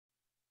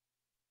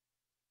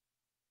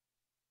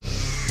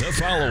The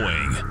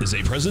following is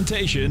a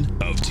presentation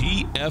of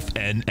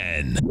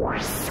TFNN.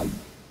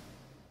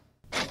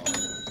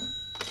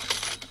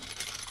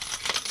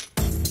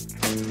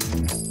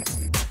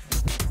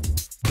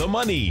 The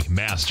Money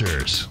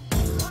Masters.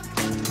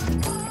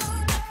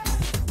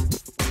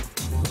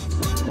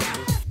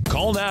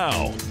 Call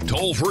now,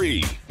 toll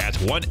free at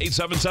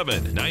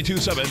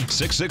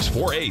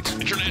 1-877-927-6648.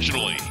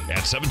 Internationally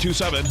at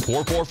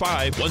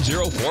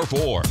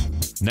 727-445-1044.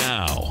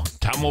 Now,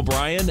 Tom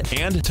O'Brien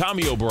and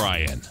Tommy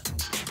O'Brien.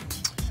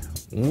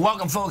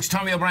 Welcome, folks.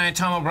 Tommy O'Brien,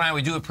 Tom O'Brien.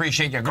 We do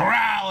appreciate you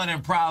growling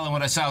and prowling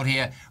with us out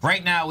here.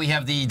 Right now, we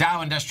have the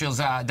Dow Industrials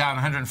down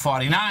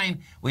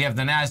 149. We have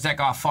the NASDAQ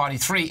off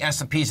 43.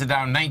 S&Ps are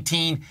down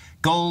 19.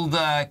 Gold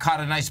caught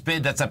a nice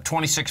bid. That's up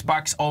 26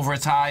 bucks over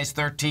its highs,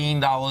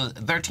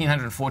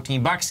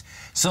 $1,314.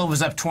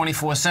 Silver's up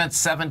 24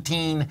 cents,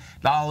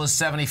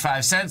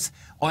 $17.75.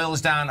 Oil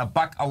is down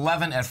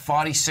 $1.11 at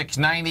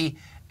 46.90.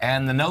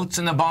 And the notes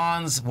and the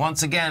bonds,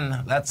 once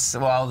again, there's a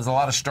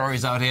lot of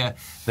stories out here.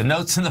 The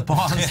notes and the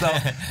bonds, though,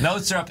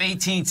 notes are up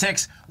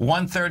 18.6,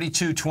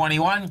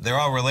 132.21. They're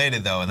all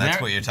related, though, and that's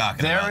what you're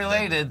talking about. They're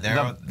related.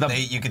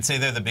 You could say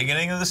they're the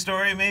beginning of the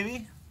story,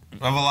 maybe?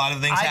 Of a lot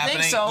of things happening? I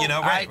think so. You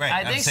know, right.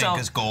 I think so.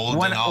 Because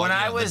gold and all,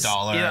 the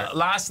dollar.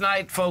 Last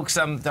night, folks,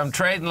 I'm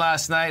trading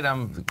last night.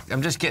 I'm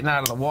just getting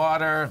out of the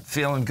water,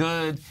 feeling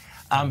good.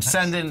 I'm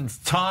sending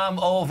Tom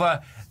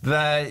over in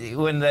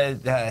the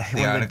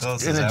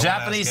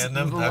Japanese.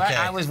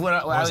 I was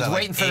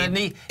waiting for the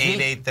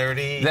Nikkei.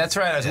 8:30. That's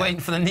right. I was waiting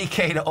for the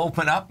Nikkei to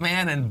open up,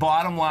 man. And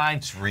bottom line,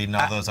 just reading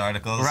all those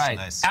articles. Right.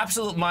 Nice.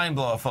 Absolute mind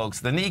blower,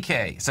 folks. The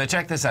Nikkei. So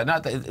check this out.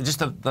 Not just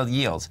the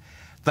yields.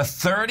 The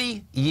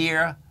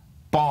 30-year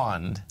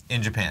bond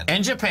in Japan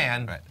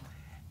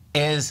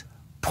is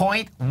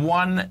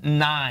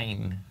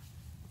 0.19.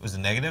 Was it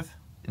negative?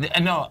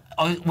 No,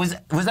 was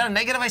that a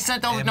negative I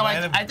sent over? No,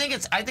 I think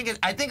it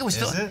was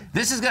still.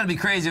 This is going to be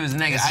crazy. It was a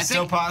negative. Is it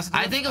still positive?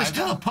 I think it was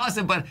still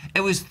positive, but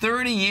it was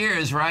 30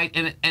 years, right?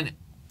 And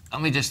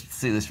let me just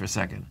see this for a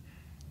second.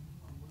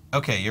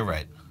 Okay, you're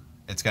right.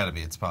 It's got to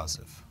be. It's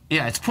positive.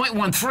 Yeah, it's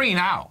 0.13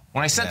 now.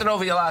 When I sent it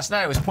over to you last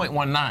night, it was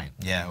 0.19.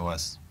 Yeah, it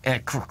was.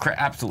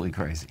 Absolutely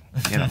crazy.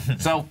 You know.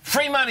 So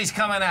free money's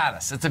coming at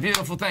us. It's a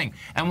beautiful thing.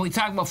 And when we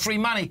talk about free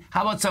money,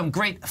 how about some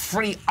great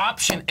free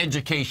option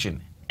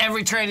education?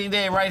 Every trading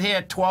day right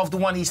here, 12 to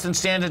 1 Eastern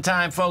Standard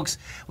Time, folks.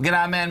 We get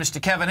our man, Mr.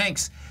 Kevin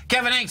Hinks.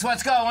 Kevin Hinks,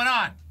 what's going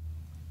on?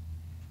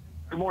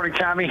 Good morning,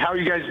 Tommy. How are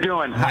you guys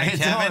doing? How you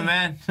doing,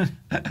 man?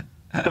 The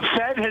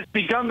Fed has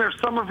begun their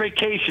summer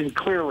vacation,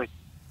 clearly.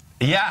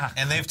 Yeah.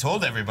 And they've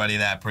told everybody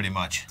that pretty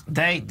much.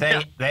 They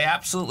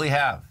absolutely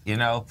have, you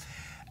know.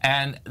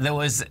 And there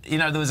was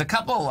a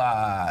couple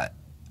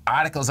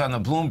articles on the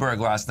Bloomberg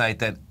last night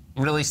that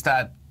really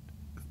start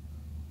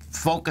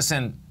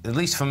focusing, at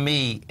least for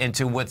me,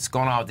 into what's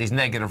going on with these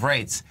negative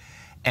rates.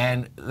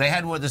 And they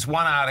had this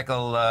one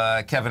article,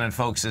 Kevin and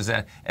folks, is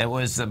that it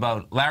was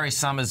about Larry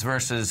Summers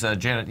versus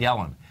Janet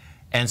Yellen.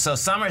 And so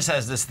Summers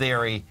has this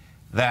theory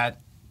that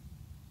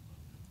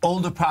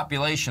older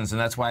populations, and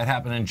that's why it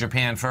happened in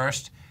Japan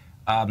first,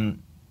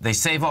 they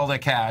save all their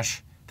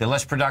cash, they're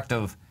less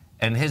productive,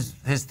 and his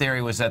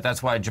theory was that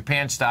that's why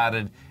Japan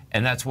started,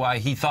 and that's why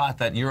he thought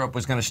that Europe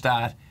was going to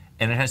start,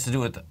 and it has to do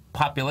with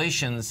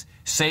populations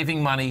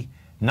saving money,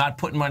 not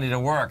putting money to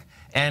work.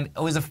 And it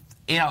was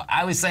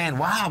I was saying,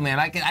 wow, man,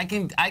 I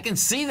can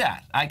see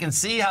that. I can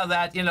see how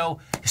that,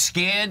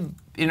 scared,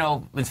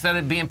 instead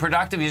of being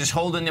productive, you're just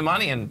holding your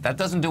money, and that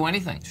doesn't do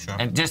anything. Sure.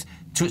 And just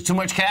too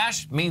much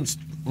cash means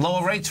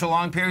lower rates for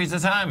long periods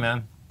of time,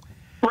 man.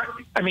 Right.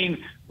 I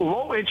mean,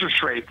 low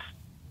interest rates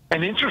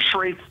and interest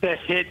rates that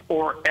hit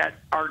or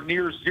are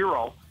near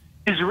zero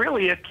is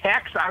really a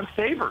tax on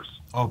savers.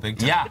 Oh, big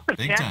time. Yeah.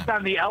 It's a tax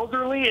on the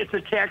elderly. It's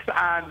a tax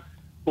on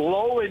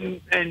low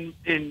and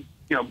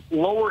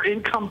lower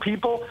income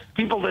people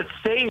that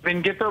save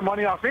and get their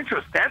money off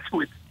interest. That's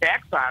who it's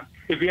taxed on,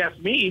 if you ask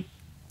me.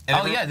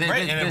 And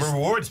it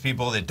rewards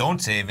people that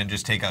don't save and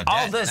just take out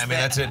debt.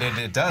 That's what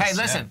it does. Hey,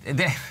 listen,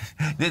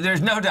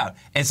 there's no doubt.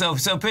 And so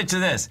picture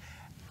this.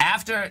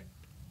 After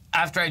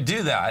I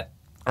do that,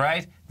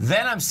 right,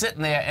 then I'm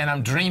sitting there and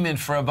I'm dreaming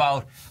for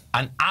about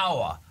an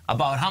hour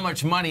about how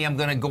much money I'm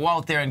going to go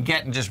out there and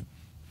get and just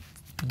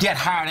get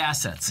hard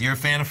assets. You're a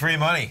fan of free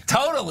money.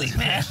 Totally,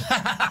 man.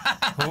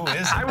 Who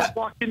isn't? I would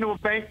walk into a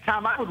bank,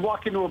 Tom. I would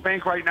walk into a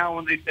bank right now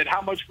and they said,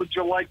 "How much would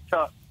you like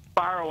to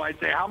borrow?" I'd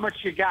say, "How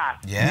much you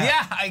got?"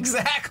 Yeah,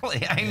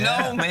 exactly. I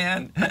know,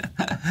 man.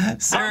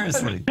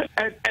 Seriously.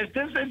 At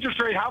this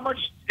interest rate, how much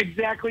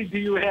exactly do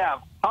you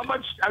have? How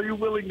much are you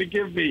willing to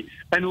give me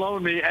and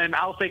loan me? And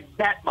I'll take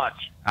that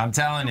much. I'm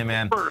telling you,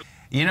 man. First.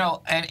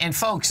 And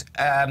folks,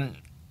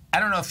 I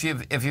don't know if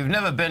you've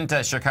never been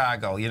to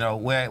Chicago,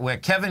 where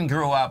Kevin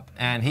grew up,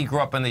 and he grew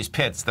up in these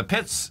pits. The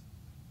pits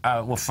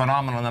were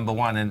phenomenal, number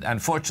one, and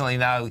unfortunately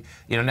now,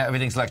 now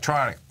everything's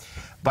electronic.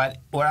 But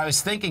what I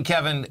was thinking,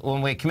 Kevin,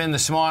 when we came in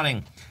this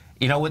morning,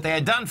 what they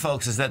had done,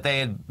 folks, is that they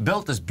had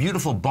built this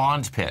beautiful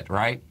bond pit,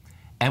 right?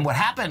 And what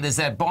happened is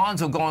that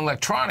bonds were going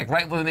electronic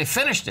right when they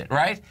finished it,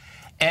 right?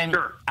 And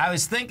I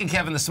was thinking,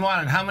 Kevin, this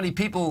morning, how many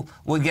people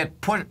would get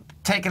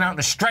taken out in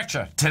a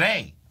stretcher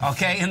today,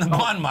 okay, in the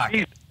bond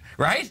market,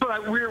 right? So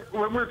when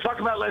we were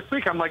talking about last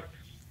week, I'm like,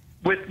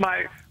 with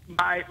my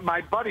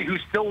buddy who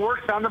still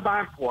works on the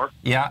bond floor.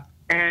 Yeah.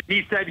 And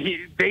he said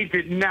they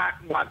did not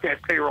want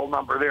that payroll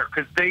number there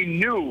because they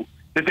knew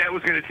that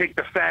was going to take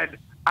the Fed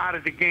out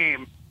of the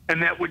game and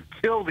that would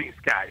kill these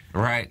guys.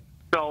 Right.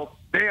 So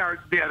there's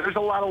a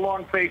lot of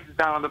long faces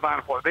down on the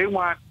bond floor. They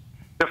want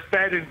the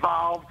Fed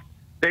involved.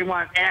 They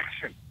want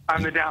action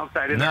on the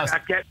downside. And they're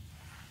not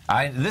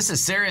getting. This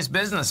is serious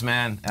business,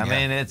 man. I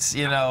mean, it's,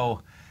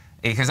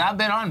 because I've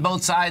been on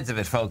both sides of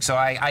it, folks. So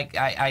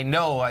I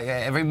know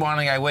every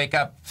morning I wake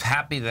up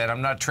happy that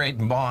I'm not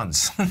trading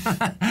bonds.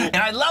 And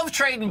I love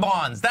trading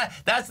bonds.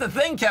 That's the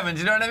thing, Kevin.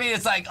 Do you know what I mean?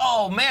 It's like,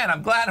 oh, man,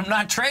 I'm glad I'm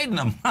not trading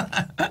them.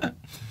 And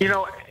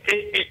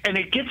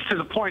it gets to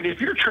the point,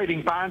 if you're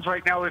trading bonds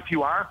right now, if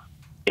you are,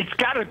 it's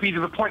got to be to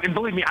the point, and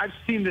believe me, I've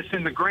seen this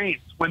in the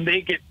grains, when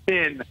they get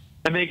thin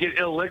and they get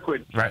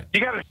illiquid. Right. You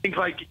got to think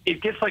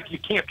it gets like you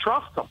can't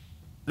trust them.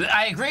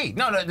 I agree.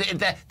 No,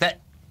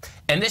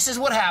 and this is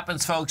what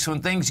happens, folks,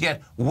 when things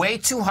get way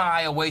too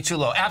high or way too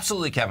low.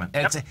 Absolutely, Kevin.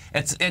 It's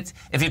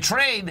if you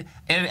trade,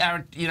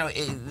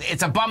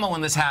 it's a bummer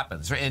when this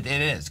happens. It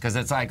is, because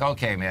it's like,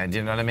 okay, man,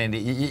 you know what I mean?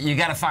 You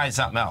got to find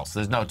something else.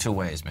 There's no two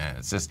ways, man.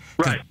 It's just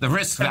the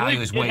risk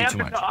value is way too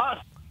much.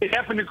 It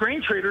happened to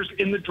grain traders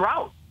in the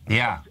drought.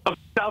 Yeah. Of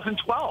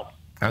 2012.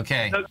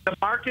 Okay. The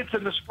markets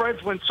and the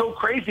spreads went so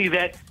crazy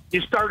that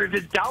you started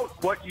to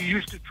doubt what you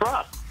used to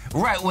trust.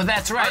 Right. Well,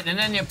 that's right. And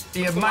then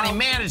your money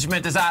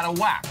management is out of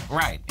whack.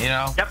 Right.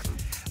 Yep.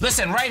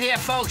 Listen, right here,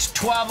 folks,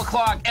 12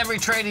 o'clock every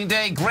trading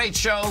day. Great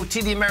show.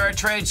 TD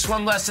Ameritrade,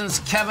 swim lessons,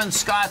 Kevin,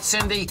 Scott,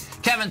 Cindy.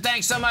 Kevin,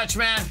 thanks so much,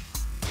 man.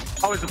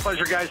 Always a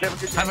pleasure, guys. Have a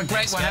good day. Have a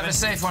great one. Kevin. Have a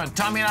safe one.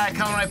 Tommy and I are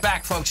coming right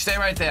back, folks. Stay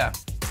right there.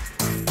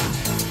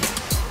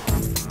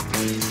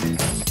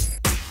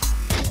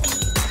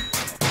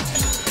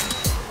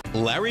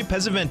 Larry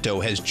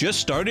Pesavento has just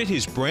started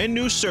his brand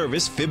new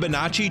service,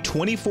 Fibonacci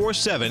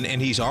 24/7,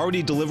 and he's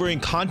already delivering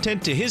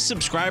content to his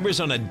subscribers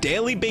on a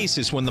daily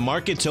basis when the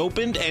market's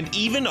opened and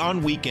even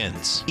on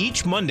weekends.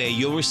 Each Monday,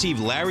 you'll receive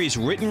Larry's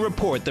written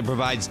report that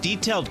provides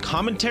detailed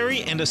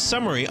commentary and a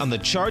summary on the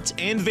charts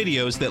and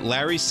videos that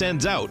Larry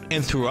sends out.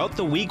 And throughout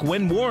the week,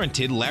 when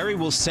warranted, Larry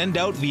will send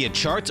out via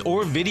charts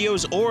or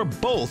videos or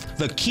both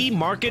the key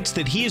markets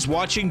that he is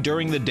watching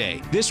during the day.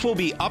 This will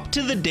be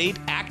up-to-the-date,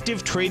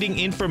 active trading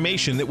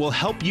information that will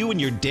help you in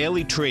your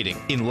daily trading.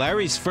 In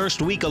Larry's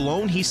first week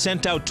alone, he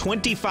sent out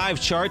 25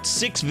 charts,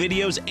 6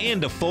 videos,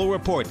 and a full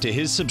report to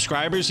his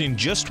subscribers in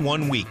just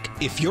 1 week.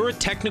 If you're a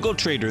technical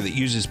trader that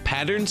uses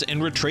patterns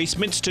and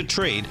retracements to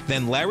trade,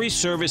 then Larry's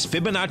service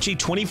Fibonacci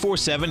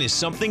 24/7 is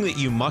something that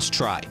you must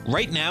try.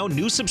 Right now,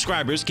 new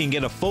subscribers can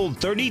get a full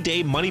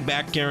 30-day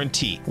money-back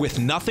guarantee. With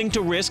nothing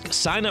to risk,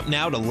 sign up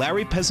now to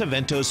Larry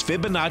Pesavento's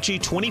Fibonacci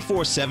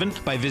 24/7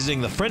 by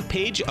visiting the front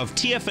page of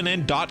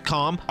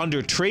TFNN.com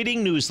under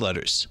Trading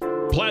Newsletters.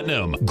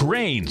 Platinum,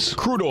 grains,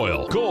 crude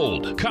oil,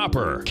 gold,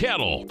 copper,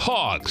 cattle,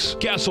 hogs,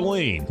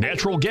 gasoline,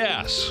 natural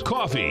gas,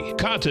 coffee,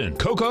 cotton,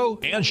 cocoa,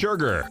 and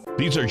sugar.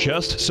 These are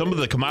just some of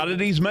the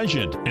commodities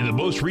mentioned in the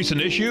most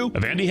recent issue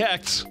of Andy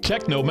Hecht's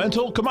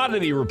Technomental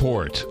Commodity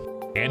Report.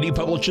 Andy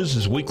publishes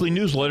his weekly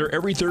newsletter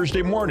every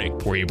Thursday morning,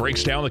 where he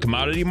breaks down the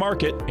commodity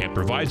market and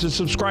provides his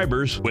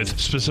subscribers with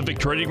specific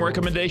trading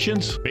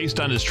recommendations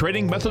based on his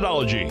trading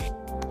methodology.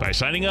 By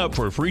signing up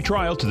for a free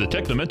trial to the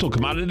Technomental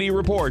Commodity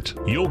Report,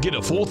 you'll get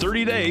a full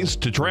 30 days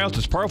to try out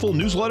this powerful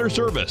newsletter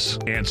service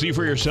and see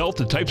for yourself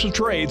the types of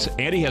trades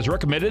Andy has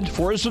recommended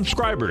for his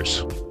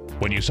subscribers.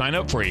 When you sign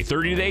up for a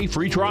 30-day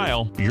free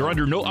trial, you're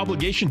under no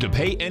obligation to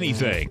pay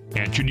anything.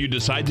 And should you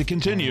decide to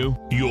continue,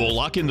 you will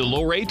lock in the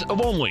low rate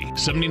of only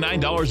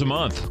 $79 a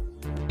month.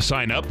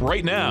 Sign up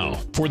right now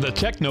for the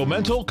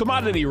Technomental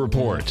Commodity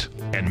Report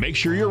and make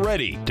sure you're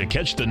ready to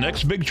catch the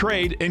next big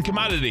trade in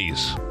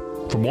commodities.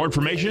 For more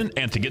information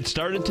and to get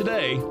started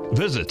today,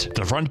 visit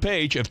the front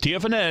page of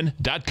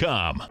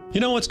TFNN.com.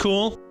 You know what's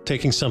cool?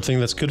 Taking something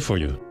that's good for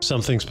you.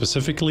 Something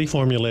specifically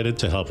formulated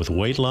to help with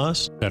weight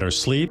loss, better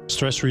sleep,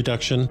 stress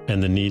reduction,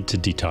 and the need to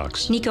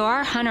detox. Nico,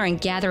 our hunter and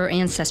gatherer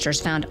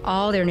ancestors found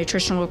all their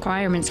nutritional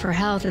requirements for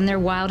health in their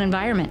wild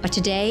environment. But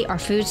today, our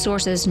food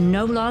sources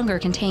no longer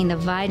contain the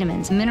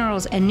vitamins,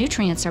 minerals, and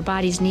nutrients our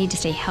bodies need to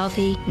stay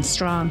healthy and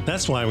strong.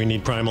 That's why we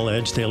need Primal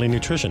Edge Daily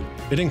Nutrition.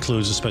 It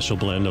includes a special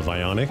blend of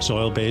ionic,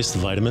 soil-based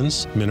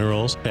vitamins,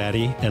 minerals,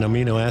 fatty, and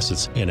amino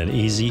acids in an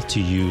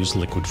easy-to-use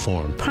liquid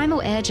form.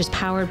 Primal Edge is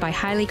powered by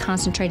highly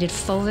concentrated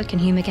fulvic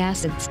and humic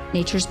acids,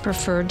 nature's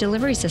preferred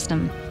delivery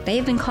system. They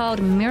have been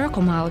called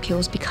miracle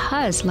molecules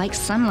because, like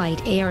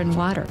sunlight, air, and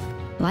water,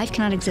 life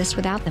cannot exist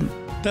without them.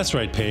 That's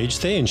right, Paige.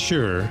 They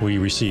ensure we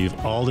receive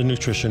all the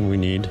nutrition we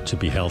need to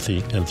be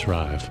healthy and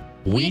thrive.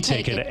 We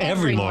take it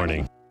every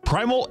morning.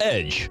 Primal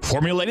Edge,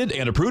 formulated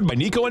and approved by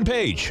Nico and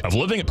Paige of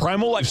Living a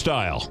Primal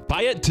Lifestyle.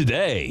 Buy it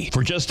today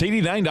for just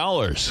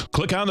 $89.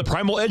 Click on the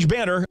Primal Edge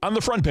banner on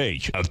the front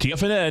page of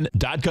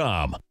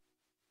TFNN.com.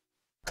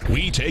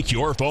 We take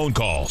your phone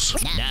calls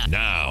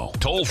now.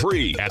 Toll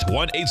free at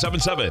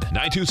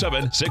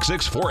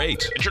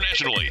 1-877-927-6648.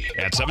 Internationally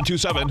at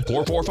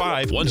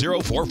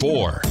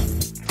 727-445-1044.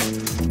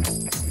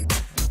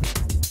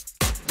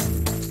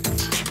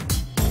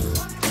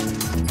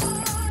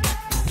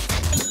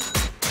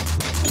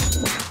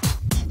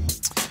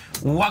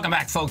 Welcome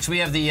back, folks. We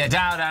have the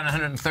Dow down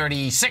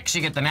 136.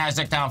 You get the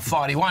NASDAQ down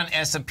 41.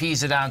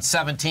 S&Ps are down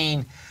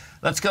 17.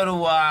 Let's go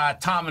to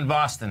Tom in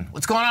Boston.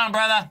 What's going on,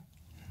 brother?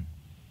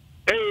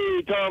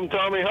 Hey,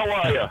 Tommy, how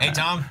are you? Hey,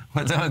 Tom.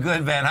 We're doing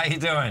good, man. How you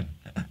doing?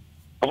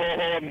 Oh,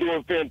 I'm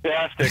doing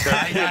fantastic.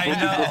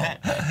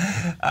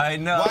 I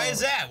know. Why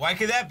is that? Why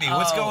could that be?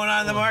 What's going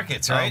on in the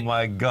markets, right? Oh,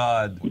 my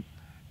God.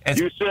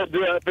 You said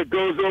that if it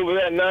goes over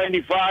that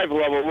 95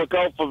 level, look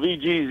out for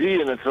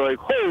VGZ, and it's like,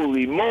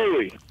 holy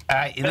moly.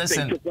 Listen, that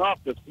thing took off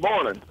this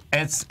morning.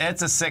 It's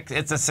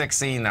a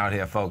 16 out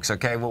here, folks.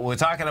 Okay, what we're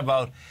talking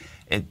about,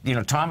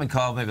 Tommy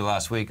called maybe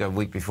last week or a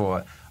week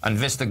before on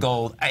Vista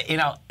Gold.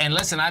 And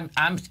listen,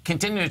 I'm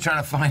continuing to try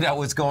to find out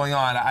what's going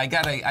on. I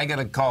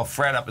gotta call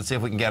Fred up and see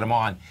if we can get him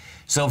on.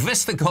 So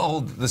Vista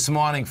Gold this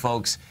morning,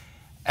 folks,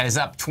 is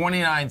up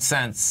 29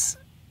 cents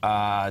to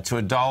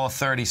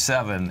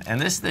 $1.37,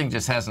 and this thing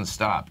just hasn't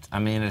stopped. I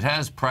mean, it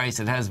has price,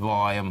 it has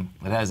volume,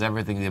 it has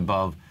everything the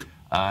above.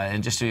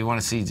 And just so you want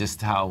to see just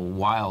how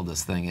wild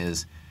this thing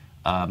is,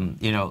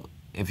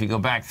 if you go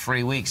back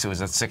 3 weeks, it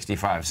was at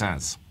 65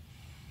 cents.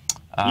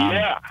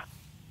 Yeah.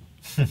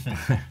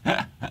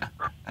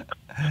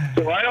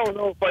 So I don't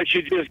know if I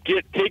should just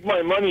take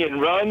my money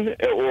and run,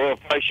 or if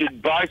I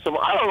should buy some.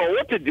 I don't know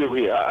what to do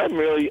here. I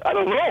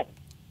don't know.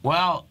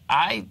 Well,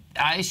 I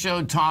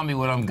showed Tommy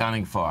what I'm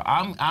gunning for.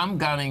 I'm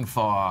gunning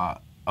for,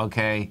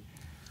 the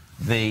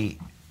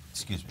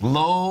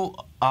low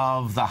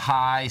of the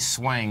high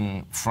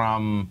swing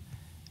from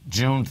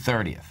June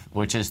 30th,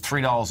 which is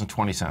 $3.20.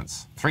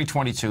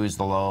 $3.22 is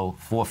the low,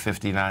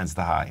 $4.59 is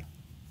the high.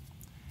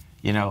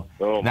 Now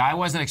I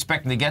wasn't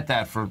expecting to get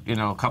that for,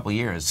 a couple of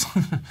years.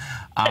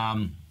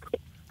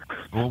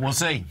 We'll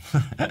see.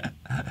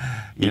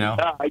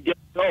 Yeah, I guess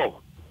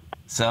so.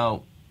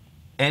 So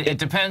it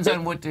depends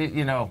on what, it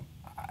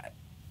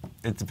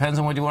depends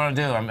on what you want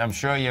to do. I'm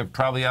sure you're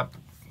probably up,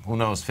 who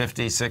knows,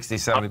 50, 60,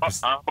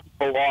 70%. I'm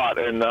a lot,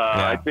 and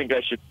yeah. I think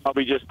I should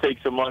probably just take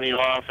some money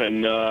off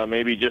and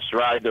maybe just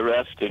ride the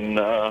rest. And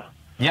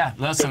yeah,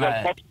 listen,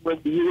 I'm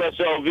with the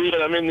USLV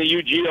and I'm in the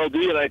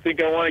UGLD, and I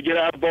think I want to get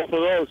out of both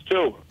of those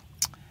too.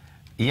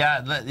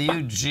 Yeah, the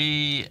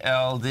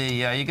UGLD.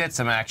 Yeah, you get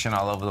some action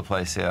all over the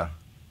place here.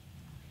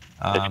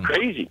 It's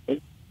crazy,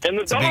 and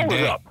the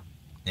dollar's up.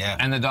 Yeah,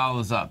 and the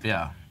dollar's up.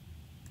 Yeah.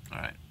 All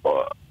right.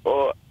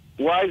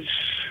 Why?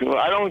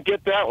 I don't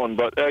get that one,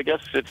 but I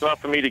guess it's not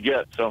for me to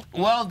get. So.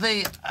 Well,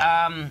 the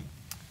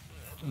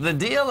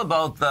deal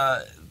about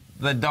the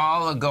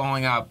dollar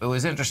going up, it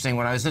was interesting.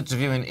 When I was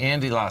interviewing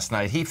Andy last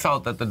night, he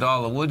felt that the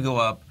dollar would go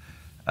up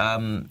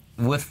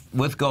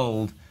with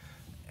gold,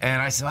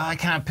 and I said, well, I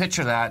can't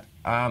picture that,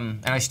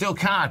 and I still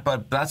can't,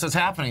 but that's what's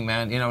happening,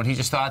 man. And he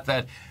just thought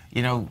that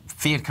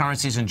fiat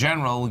currencies in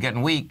general were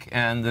getting weak,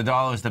 and the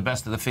dollar is the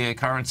best of the fiat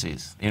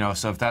currencies.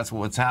 So if that's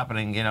what's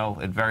happening,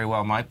 it very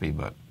well might be,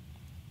 but.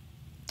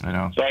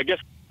 So I guess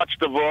watch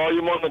the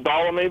volume on the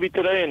dollar maybe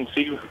today and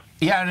see.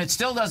 Yeah, and it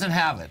still doesn't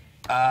have it.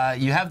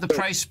 You have the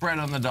price spread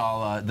on the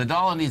dollar. The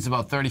dollar needs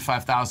about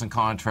 35,000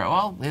 contracts.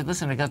 Well,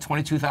 listen, it got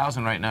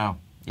 22,000 right now.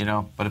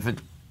 But if it,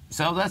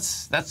 so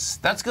that's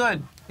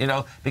good.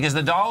 Because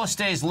the dollar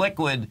stays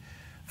liquid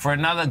for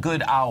another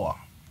good hour.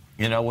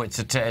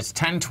 It's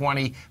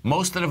 10:20.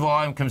 Most of the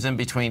volume comes in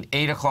between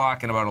 8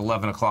 o'clock and about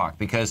 11 o'clock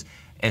because.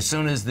 As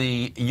soon as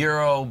the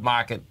euro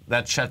market,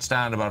 that shuts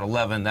down about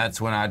 11, that's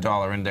when our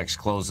dollar index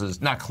closes.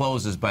 Not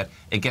closes, but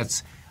it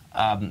gets,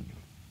 the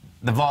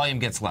volume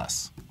gets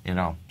less,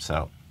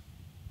 so.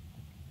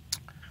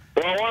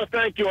 Well, I want to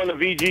thank you on the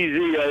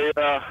VGZ.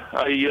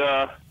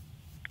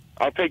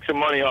 I'll take some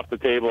money off the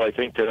table, I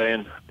think, today,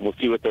 and we'll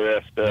see what the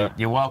rest.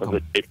 You're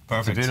welcome. Perfect.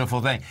 It's a beautiful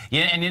thing.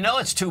 Yeah, and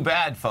it's too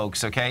bad,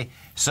 folks, okay?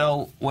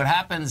 So what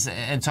happens,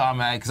 and Tom,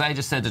 because I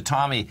just said to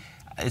Tommy,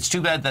 it's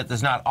too bad that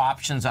there's not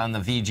options on the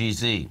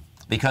VGZ,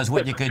 because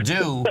what you could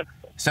do.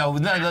 So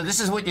no, this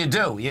is what you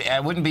do. I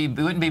wouldn't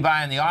be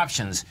buying the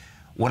options.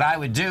 What I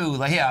would do,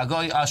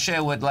 I'll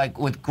share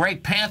with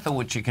Great Panther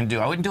what you can do.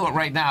 I wouldn't do it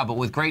right now, but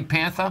with Great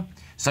Panther.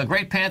 So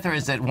Great Panther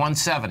is at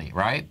 170,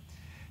 right?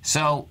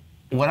 So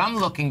what I'm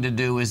looking to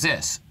do is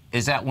this: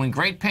 is that when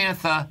Great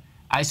Panther,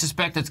 I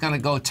suspect it's going to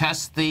go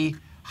test the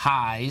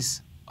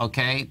highs.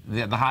 Okay,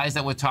 the highs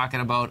that we're talking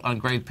about on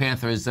Great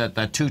Panther is at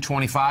the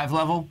 225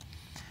 level.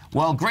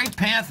 Well, Great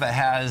Panther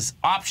has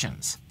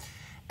options,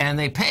 and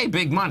they pay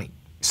big money.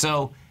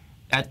 So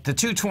at the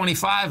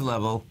 225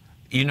 level,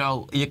 you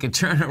could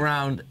turn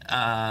around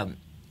and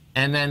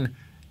then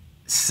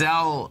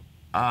sell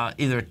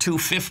either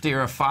 $2.50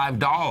 or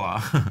 $5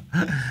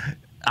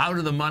 out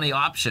of the money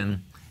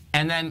option.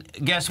 And then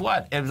guess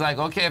what? It was like,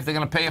 okay, if they're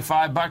going to pay you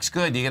 $5,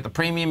 good. You get the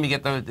premium, you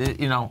get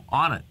the,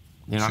 on it.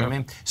 You know what I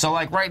mean? So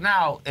like right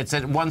now, it's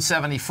at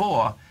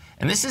 174.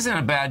 And this isn't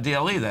a bad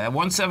deal either. At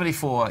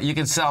 174, you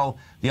can sell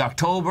the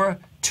October,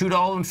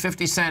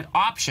 $2.50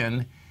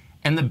 option,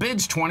 and the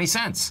bid's 20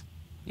 cents.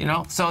 You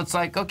know, so it's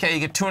like, okay, you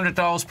get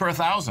 $200 per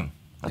 1,000.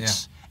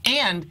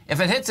 And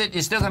if it hits it,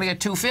 you're still going to get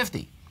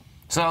 $2.50.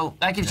 So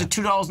that gives you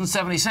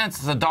 $2.70.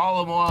 It's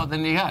 $1 more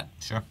than you got.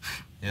 Sure.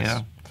 Yes.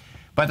 Yeah.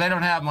 But they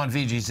don't have them on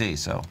VGC,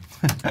 so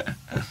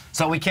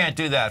so we can't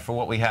do that for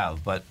what we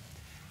have. But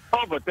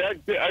I was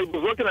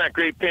looking at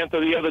Great Panther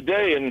the other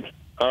day, and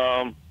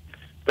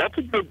that's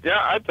a good. Yeah,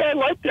 I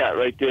like that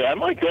right there. I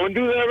might go and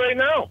do that right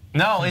now.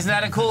 No, isn't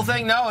that a cool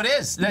thing? No, it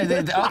is.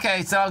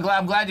 Okay, so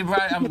I'm glad you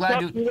brought it. I'm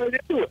glad you.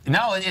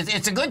 No,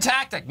 it's a good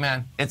tactic,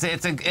 man. It's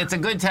a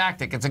good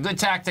tactic. It's a good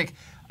tactic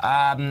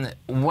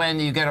when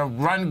you get a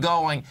run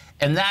going,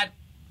 and that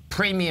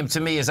premium to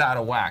me is out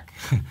of whack.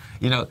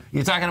 You know,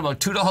 you're talking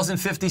about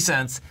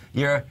 $2.50.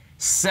 You're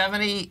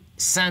 70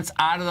 cents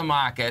out of the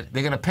market.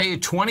 They're going to pay you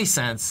 20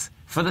 cents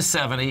for the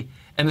 70,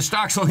 and the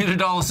stock's only at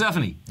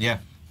 $1.70. Yeah.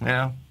 You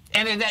know?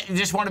 And you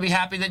just want to be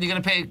happy that you're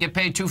going to get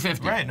paid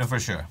 $2.50. Right, no, for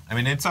sure. I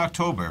mean, it's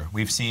October.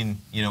 We've seen,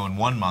 you know, in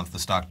 1 month, the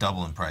stock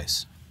double in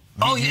price.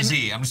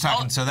 VGZ, I'm just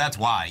talking, so that's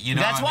why. You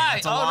know, that's why.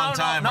 It's a long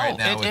time right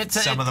now with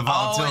some of the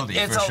volatility,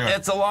 for sure.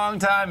 It's a long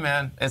time,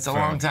 man. It's a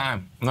long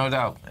time, no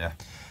doubt. Yeah.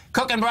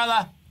 Cooking,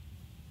 brother.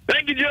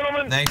 Thank you,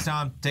 gentlemen. Thanks,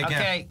 Tom. Take care.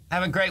 Okay,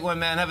 have a great one,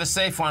 man. Have a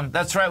safe one.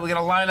 That's right, we're going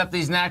to line up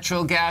these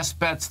natural gas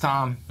bets,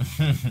 Tom.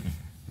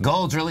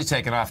 Gold's really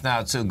taking off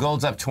now, too.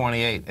 Gold's up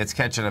 28. It's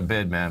catching a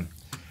bid, man.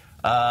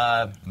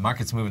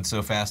 Market's moving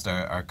so fast,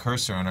 our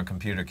cursor on our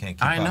computer can't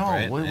keep up, right?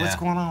 I know. What's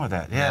going on with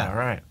that? Yeah,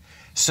 right.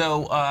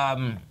 So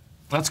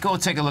let's go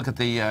take a look at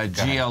the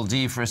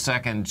GLD for a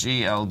second.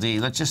 GLD.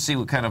 Let's just see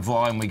what kind of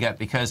volume we get,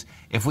 because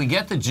if we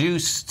get the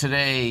juice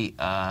today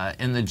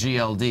in the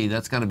GLD,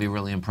 that's going to be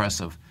really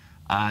impressive.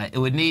 It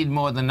would need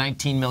more than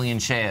 19 million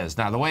shares.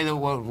 Now, the way that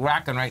we're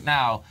rocking right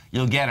now,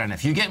 you'll get it. And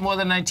if you get more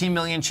than 19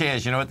 million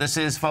shares, you know what this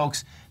is,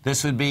 folks?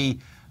 This would be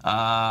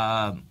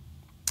the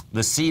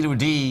C to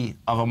D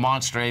of a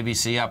monster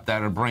ABC up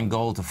that would bring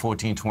gold to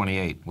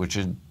 1428, which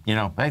is, you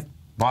know, hey,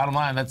 bottom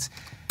line,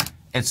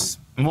 it's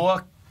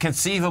more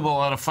conceivable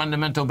on a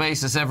fundamental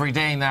basis every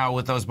day now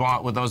with those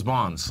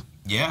bonds.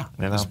 Yeah,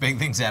 you know? There's big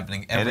things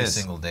happening every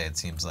single day, it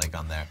seems like,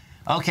 on there.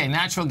 Okay,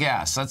 natural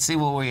gas. Let's see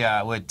where we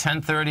are. We're at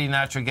 10:30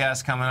 natural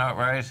gas coming out,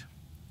 right?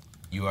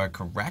 You are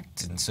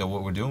correct. And so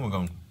what we're doing, we're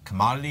going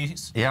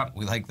commodities. Yeah.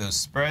 We like those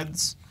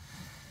spreads.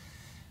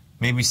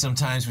 Maybe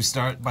sometimes we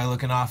start by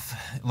looking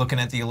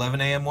at the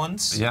 11 a.m.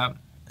 ones. Yeah.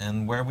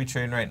 And where are we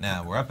trading right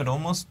now? We're up at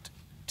almost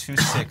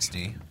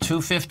 260.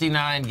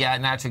 259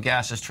 natural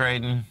gas is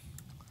trading.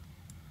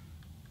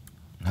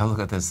 Now look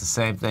at this, the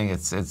same thing. It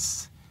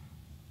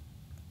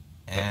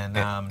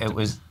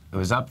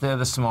was up there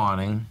this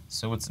morning.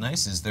 So what's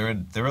nice is there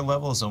are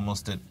levels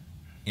almost at,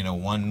 you know,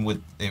 one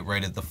with it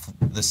right at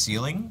the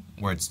ceiling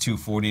where it's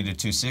 240 to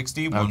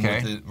 260. One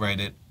with it right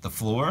at the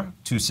floor,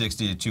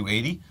 260 to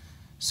 280.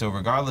 So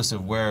regardless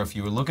of where, if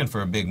you were looking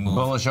for a big move,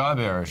 bullish or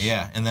bearish.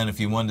 Yeah, and then if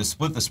you wanted to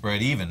split the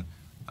spread even,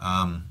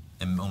 and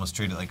almost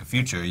treat it like a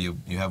future, you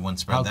have one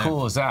spread there. How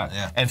cool is that?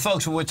 Yeah. And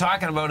folks, what we're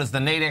talking about is the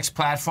Nadex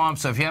platform.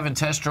 So if you haven't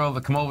test drove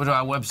it, come over to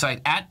our website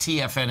at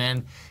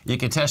TFNN. You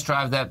can test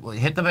drive that.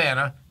 Hit the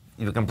banner.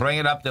 You can bring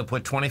it up. They'll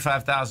put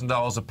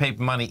 $25,000 of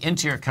paper money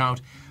into your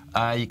account.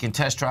 You can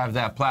test drive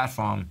that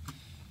platform.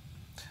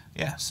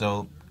 Yeah.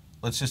 So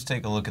let's just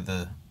take a look at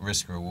the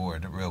risk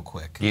reward real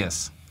quick.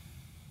 Yes.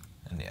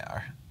 And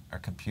yeah, our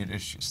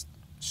computer's just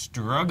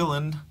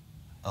struggling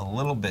a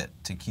little bit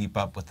to keep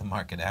up with the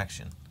market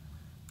action.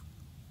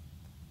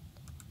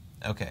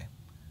 Okay,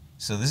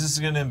 so this is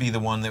going to be the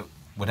one that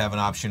would have an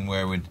option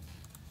where and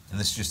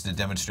this is just a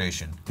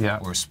demonstration. Yeah.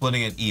 We're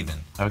splitting it even.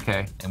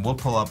 Okay. And we'll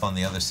pull up on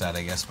the other side,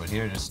 I guess, but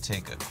here, just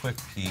take a quick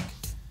peek.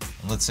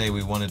 And let's say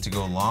we wanted to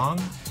go long.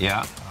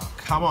 Yeah. Oh,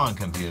 come on,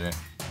 computer.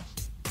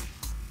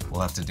 We'll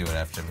have to do it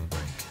after the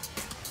break.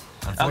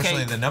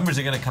 Unfortunately, the numbers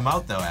are going to come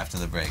out, though, after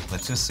the break.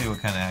 Let's just see what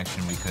kind of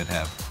action we could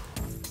have.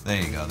 There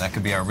you go. That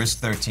could be our risk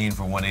 13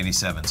 for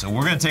 187. So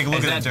we're going to take a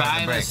look at it during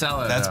the break.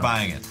 That's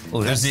buying it.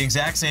 Ooh, there's the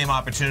exact same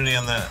opportunity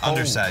on the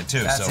underside,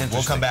 too. So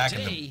we'll come back.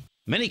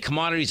 Many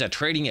commodities are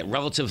trading at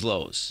relative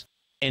lows.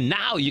 And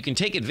now you can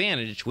take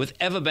advantage with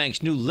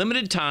Everbank's new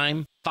limited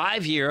time,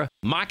 5-year,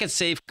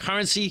 market-safe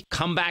currency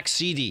comeback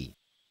CD.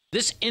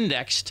 This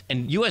indexed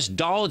and U.S.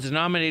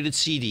 dollar-denominated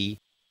CD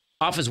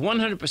offers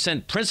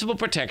 100% principal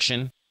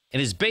protection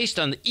and is based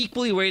on the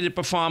equally weighted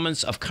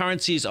performance of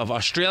currencies of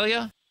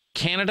Australia,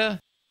 Canada,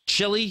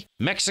 Chile,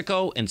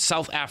 Mexico, and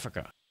South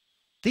Africa.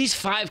 These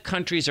 5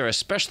 countries are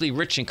especially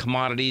rich in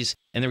commodities,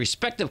 and their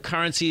respective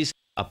currencies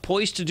are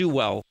poised to do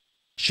well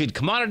should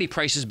commodity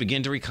prices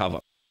begin to recover.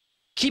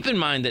 Keep in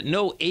mind that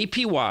no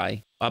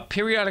APY, or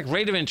periodic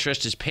rate of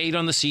interest, is paid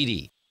on the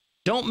CD.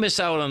 Don't miss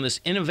out on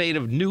this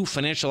innovative new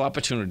financial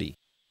opportunity.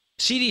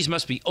 CDs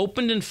must be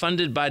opened and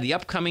funded by the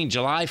upcoming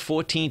July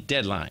 14th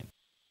deadline.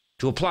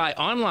 To apply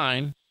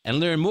online and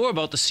learn more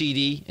about the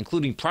CD,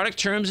 including product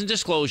terms and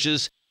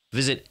disclosures,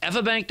 visit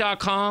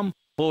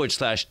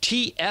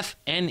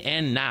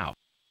everbank.com/TFNN now.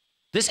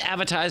 This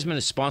advertisement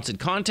is sponsored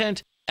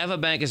content.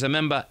 Everbank is a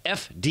member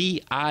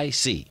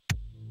FDIC.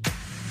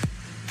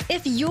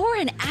 If you're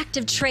an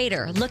active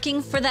trader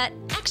looking for that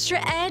extra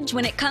edge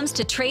when it comes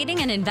to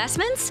trading and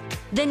investments,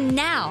 then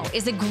now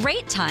is a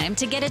great time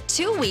to get a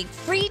 2-week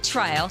free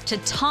trial to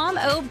Tom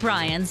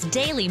O'Brien's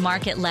daily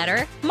market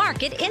letter,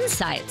 Market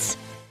Insights.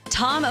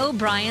 Tom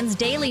O'Brien's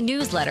daily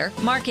newsletter,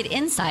 Market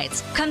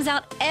Insights, comes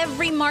out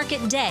every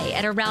market day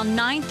at around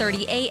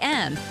 9:30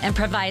 a.m. and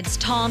provides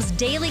Tom's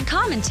daily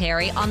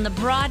commentary on the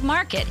broad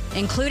market,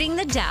 including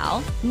the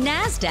Dow,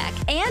 NASDAQ,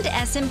 and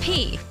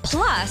S&P,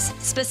 plus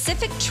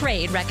specific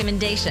trade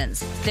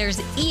recommendations.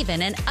 There's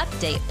even an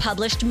update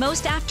published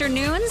most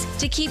afternoons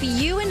to keep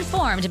you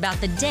informed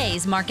about the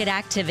day's market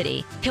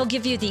activity. He'll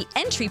give you the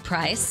entry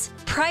price,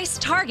 price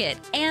target,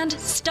 and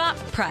stop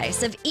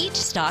price of each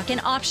stock and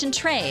option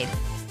trade.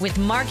 With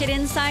Market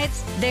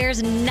Insights,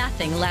 there's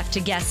nothing left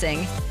to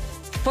guessing.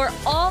 For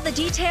all the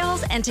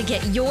details and to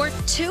get your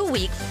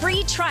 2-week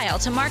free trial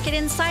to Market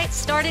Insights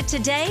started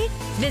today,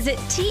 visit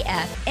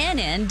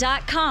TFNN.com.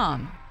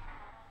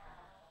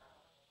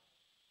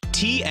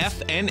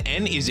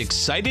 TFNN is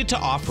excited to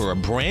offer a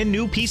brand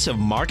new piece of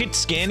market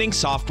scanning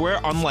software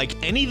unlike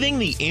anything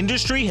the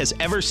industry has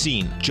ever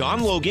seen.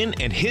 John Logan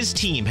and his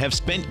team have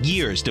spent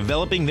years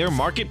developing their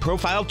market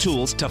profile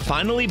tools to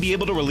finally be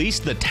able to release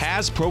the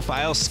TAS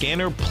Profile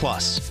Scanner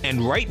Plus.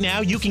 And right now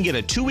you can get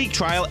a 2-week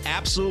trial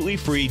absolutely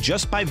free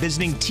just by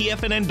visiting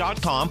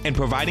TFNN.com and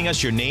providing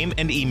us your name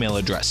and email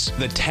address.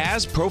 The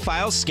TAS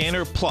Profile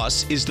Scanner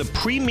Plus is the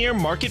premier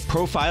market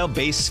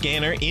profile-based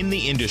scanner in the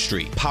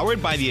industry.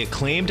 Powered by the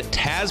acclaimed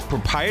TAS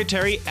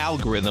proprietary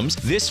algorithms,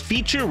 this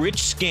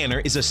feature-rich scanner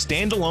is a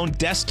standalone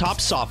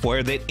desktop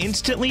software that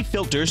instantly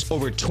filters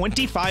over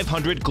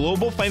 2,500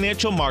 global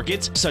financial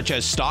markets such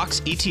as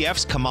stocks,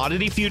 ETFs,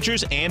 commodity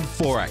futures, and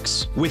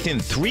Forex. Within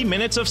 3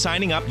 minutes of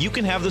signing up, you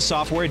can have the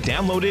software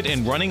downloaded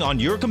and running on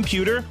your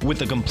computer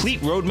with a complete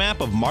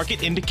roadmap of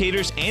market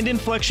indicators and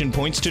inflection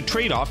points to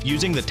trade off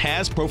using the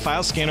TAS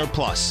Profile Scanner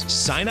Plus.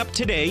 Sign up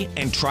today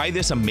and try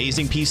this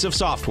amazing piece of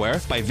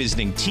software by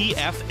visiting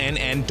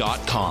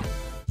TFNN.com.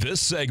 This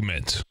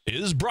segment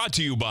is brought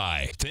to you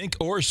by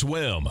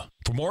Thinkorswim.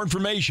 For more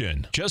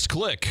information, just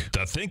click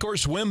the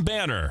Thinkorswim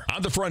banner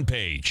on the front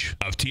page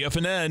of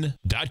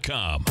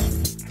TFNN.com.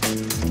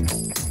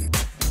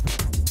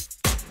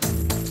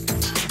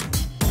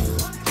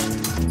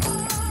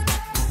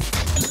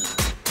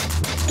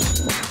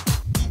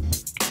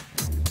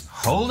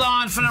 Hold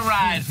on for the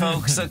ride,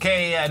 folks.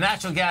 Okay,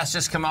 natural gas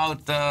just come out.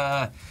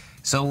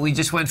 So we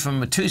just went from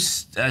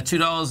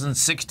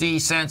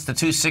 $2.60 to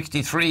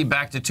 $2.63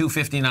 back to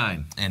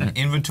 $2.59. And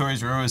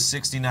inventories were always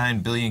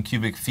 69 billion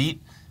cubic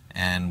feet,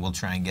 and we'll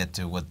try and get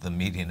to what the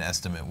median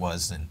estimate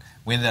was. And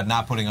we ended up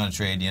not putting on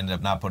trade. You ended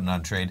up not putting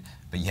on trade.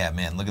 But yeah,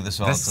 man, look at this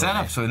volatility. The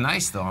setups were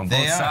nice though on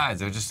both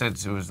sides. It was just it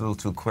was a little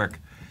too quick.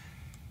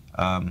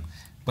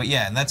 But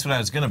yeah, and that's what I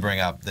was going to bring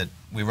up, that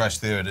we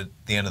rushed through it at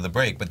the end of the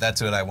break. But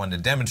that's what I wanted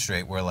to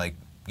demonstrate, where like,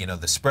 you know,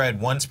 the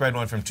spread went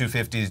from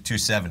 250 to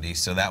 270,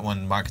 so that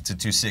one markets at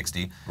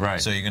 260.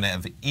 Right. So you're going to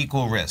have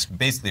equal risk,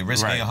 basically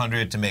risking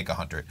 100 to make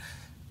 100.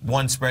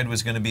 One spread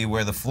was going to be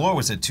where the floor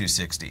was at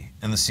 260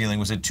 and the ceiling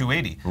was at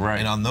 280. Right.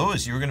 And on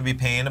those, you were going to be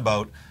paying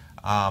about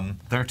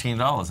 $13,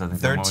 I think.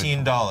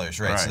 $13,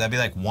 right? So that'd be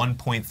like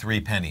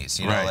 1.3 pennies.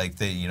 You know, like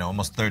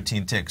almost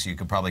 13 ticks. You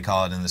could probably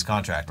call it in this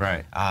contract.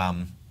 Right.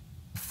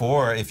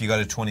 For if you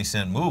got a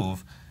 20-cent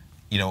move,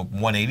 you know,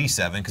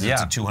 187 because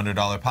it's a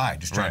 $200 pie.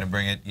 Just trying to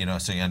bring it, you know,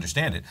 so you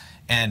understand it.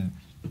 And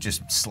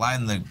just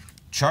sliding the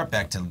chart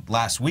back to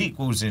last week,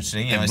 what was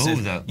interesting, you know,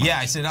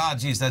 I said, oh,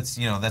 geez, that's,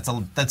 you know,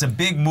 that's a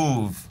big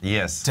move.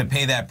 Yes. To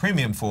pay that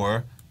premium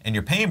for, and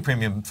you're paying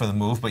premium for the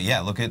move. But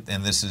yeah, look at,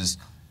 and this is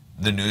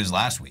the news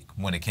last week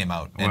when it came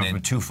out. Went from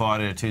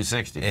 240 to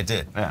 260. It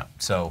did. Yeah.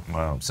 So,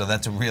 so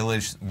that's a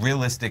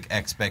realistic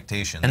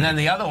expectation. And then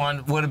the other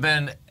one would have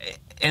been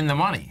in the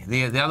money.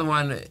 The other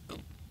one,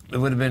 it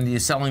would have been you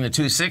selling the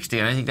 260,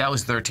 and I think that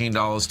was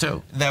 $13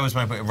 too. That was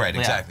my point. Right,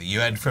 exactly. You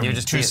had from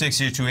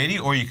 260 to 280,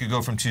 or you could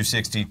go from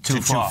 260 to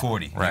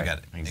 240. Right. You got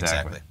it.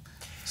 Exactly.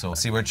 So we'll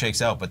see where it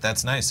shakes out, but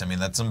that's nice. I mean,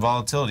 that's some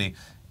volatility,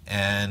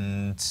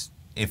 and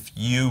if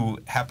you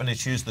happen to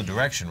choose the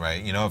direction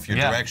right, you know, if you're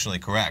directionally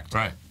correct,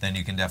 then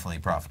you can definitely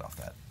profit off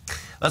that.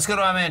 Let's go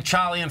to our man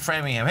Charlie in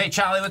Framingham. Hey,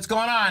 Charlie, what's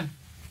going on?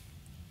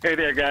 Hey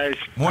there, guys.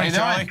 Morning,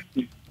 Charlie.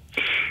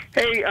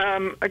 Hey,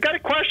 I got a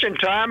question,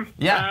 Tom.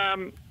 Yeah.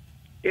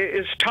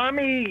 Is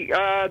Tommy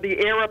the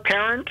heir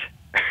apparent?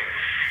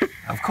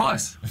 Of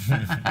course.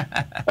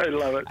 I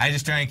love it. I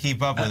just try and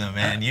keep up with him,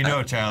 man. You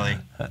know, Charlie.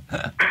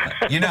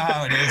 You know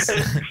how it is.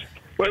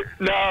 Well,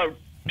 no,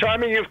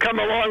 Tommy, you've come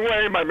a long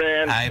way, my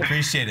man. I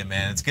appreciate it,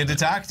 man. It's good to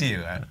talk to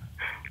you.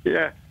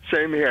 Yeah,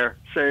 same here.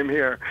 Same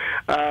here.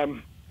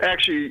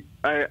 Actually,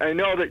 I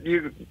know that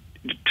you,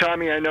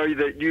 Tommy, I know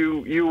that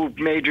you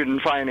majored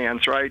in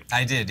finance, right?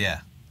 I did,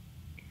 yeah.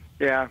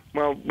 Yeah,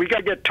 well, we got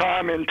to get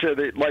Tom into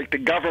the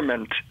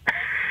government.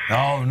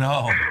 Oh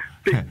no!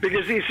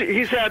 Because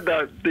he's had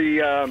the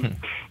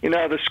you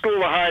know, the School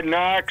of Hard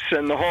Knocks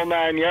and the whole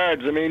 9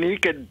 yards. I mean, he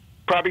could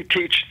probably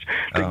teach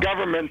the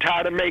government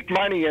how to make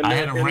money in I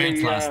had a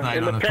rant last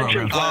night on the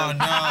pension program. plan.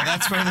 Oh, no,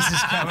 that's where this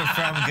is coming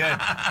from.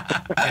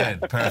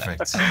 Good.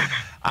 Perfect.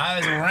 I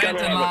was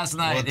ranting last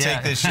night. We'll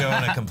take this show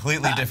in a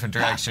completely different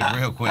direction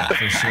real quick,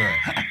 for sure.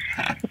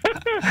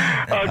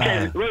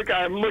 Okay, look,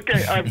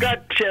 I've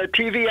got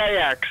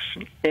TVIX,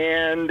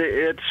 and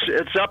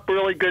it's up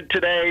really good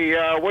today.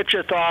 What's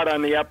your thought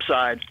on the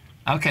upside?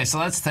 Okay, so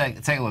let's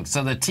take a look.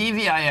 So the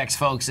TVIX,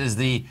 folks, is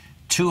the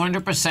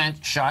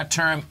 200%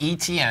 short-term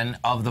ETN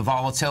of the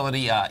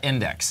volatility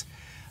index.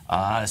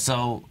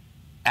 So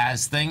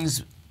as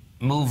things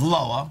move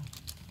lower,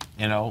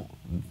 you know,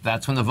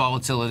 that's when the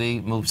volatility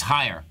moves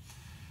higher.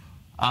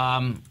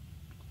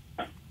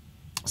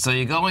 So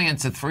you're going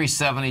into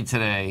 370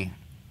 today,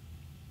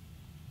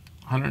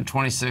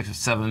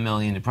 126.7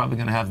 million. You're probably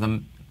going to have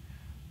the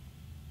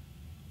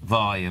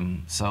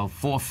volume. So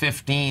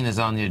 415 is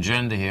on the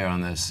agenda here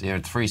on this. You're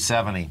at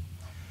 370.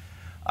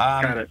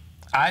 Got it.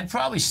 I'd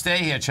probably stay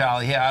here,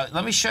 Charlie. Here,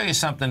 let me show you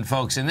something,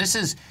 folks. And this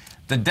is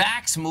the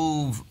DAX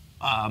move.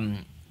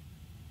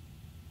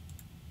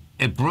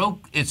 It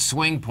broke its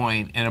swing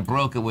point and it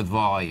broke it with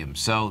volume.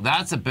 So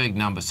that's a big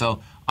number.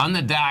 So on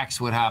the DAX,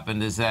 what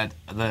happened is that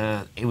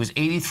it was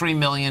 83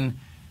 million.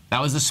 That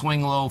was the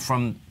swing low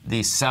from the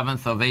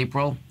 7th of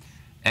April,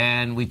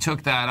 and we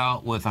took that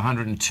out with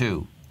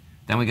 102.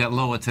 Then we got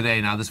lower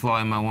today. Now this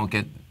volume I won't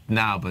get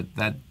now, but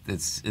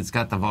it's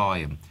got the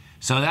volume.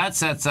 So that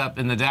sets up,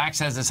 and the DAX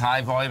has this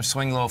high volume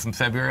swing low from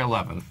February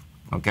 11th,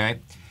 okay?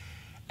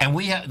 And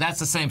that's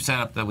the same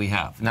setup that we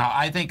have. Now,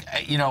 I think,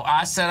 you know,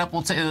 our setup,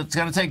 it's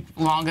going to take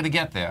longer to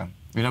get there,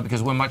 you know,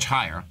 because we're much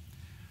higher.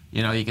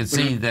 You know, you can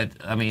see that,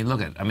 I mean,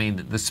 look at,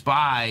 the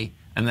SPY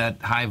and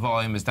that high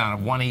volume is down at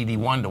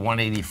 181 to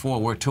 184.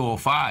 We're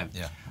 205.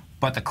 Yeah.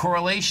 But the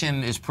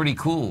correlation is pretty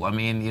cool. I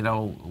mean, you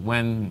know,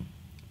 when,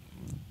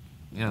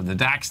 you know, the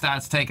DAX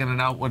starts taking it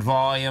out with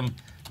volume,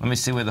 let me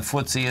see where the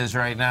FTSE is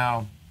right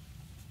now.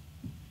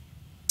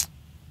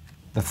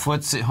 The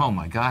FTSE, oh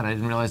my God, I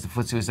didn't realize the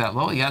FTSE was that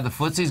low. Yeah, the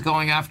FTSE's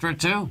going after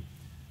it too,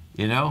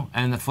 you know,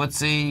 and the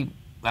FTSE,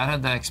 that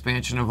had that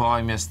expansion of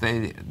volume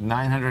yesterday,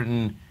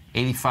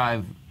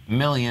 985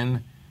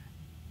 million,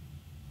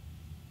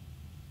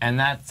 and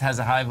that has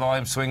a high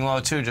volume swing low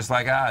too, just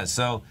like ours.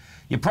 So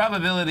your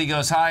probability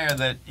goes higher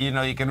that, you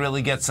know, you can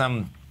really get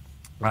some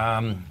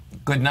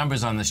good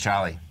numbers on this,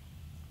 Charlie.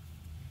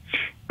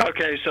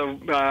 Okay, so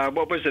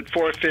what was it?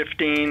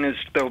 415 is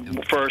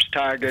the first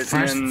target,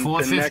 and then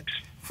the next.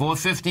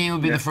 415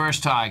 would be the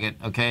first target.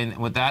 Okay, and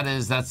what that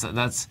is, that's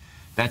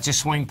your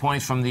swing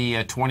point from the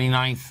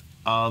 29th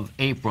of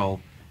April,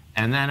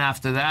 and then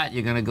after that,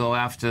 you're going to go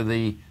after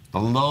the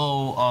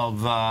low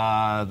of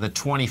the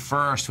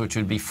 21st, which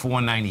would be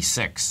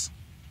 496.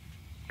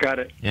 Got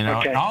it. You know,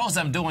 okay. all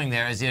I'm doing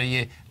there is, you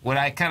know, what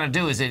I kind of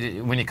do is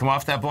when you come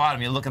off that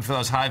bottom, you're looking for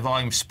those high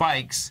volume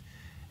spikes,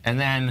 and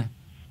then,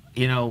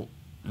 you know,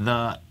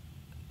 the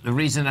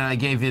reason that I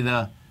gave you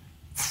the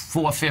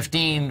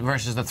 415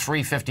 versus the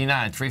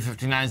 359.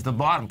 359 is the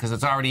bottom because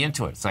it's already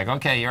into it. It's like,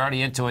 okay, you're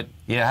already into it.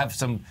 You have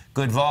some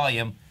good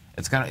volume.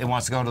 It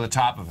wants to go to the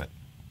top of it.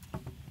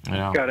 You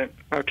know? Got it.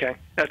 Okay,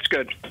 that's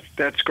good.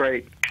 That's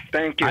great.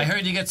 Thank you. I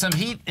heard you get some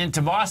heat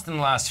into Boston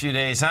the last few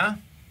days, huh?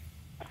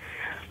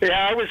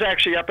 Yeah, I was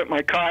actually up at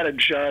my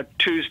cottage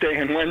Tuesday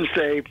and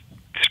Wednesday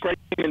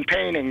scraping and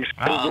painting.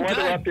 Oh, the weather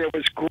good. up there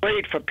was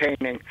great for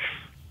painting.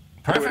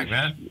 Perfect,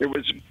 man. It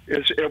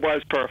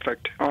was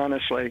perfect,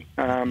 honestly.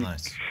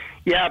 Nice.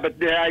 Yeah, but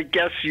I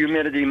guess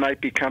humidity might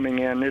be coming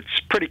in.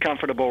 It's pretty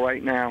comfortable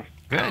right now.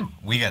 Good.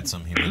 We got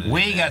some humidity.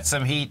 We got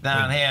some heat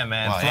down here,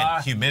 man. Well,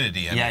 and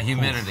humidity. I mean,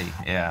 humidity.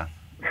 oof. Yeah.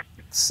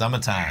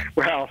 Summertime.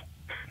 Well,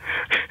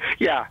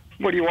 yeah.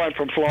 What do you want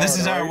from Florida? This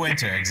is our right?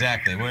 winter,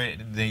 exactly.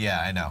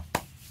 Yeah, I know.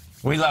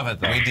 We love it,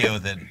 though. We deal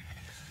with it.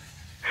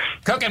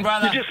 Cooking,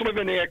 brother. You just live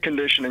in air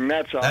conditioning,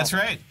 that's all. That's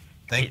right.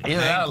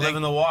 Live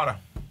in the water.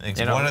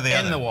 You know, one or the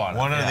other. In the water.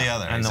 One or the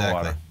other, In exactly. the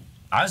water.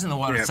 I was in the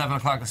water at 7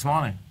 o'clock this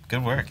morning.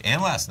 Good work.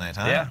 And last night,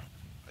 huh?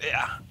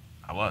 Yeah,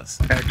 I was.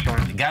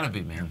 Excellent. You gotta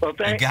be, man. Well,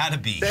 You gotta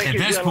be. Thank At you,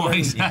 this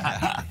gentlemen. point.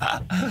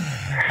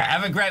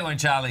 Have a great one,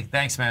 Charlie.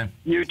 Thanks, man.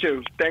 You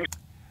too. Thanks.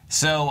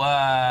 So,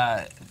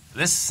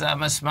 this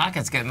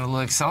market's getting a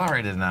little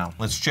accelerated now.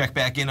 Let's check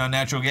back in on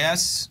natural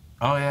gas.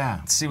 Oh, yeah.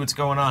 Let's see what's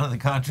going on in the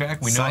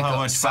contract. We know how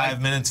much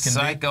 5 minutes can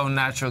Psycho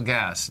natural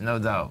gas, no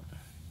doubt.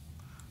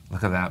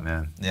 Look at that,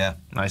 man. be. Yeah.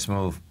 Nice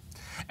move.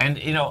 And,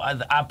 you know,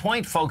 our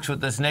point, folks, with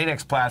this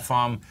Nadex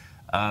platform,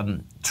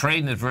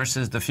 trading it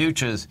versus the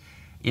futures,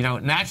 you know,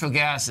 natural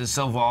gas is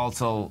so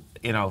volatile,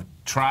 you know,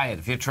 try it.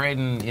 If you're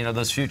trading, you know,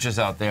 those futures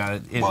out there.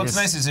 What's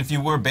nice is if you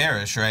were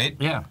bearish, right?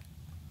 Yeah.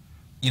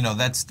 You know,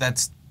 that's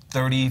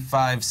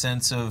 35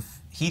 cents of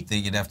heat that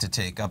you'd have to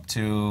take up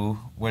to,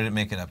 where did it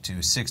make it up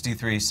to?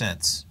 63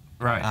 cents.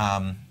 Right.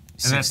 And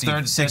that's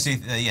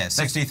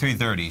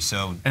 63.30.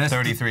 So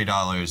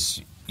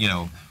 $33, you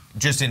know,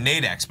 just in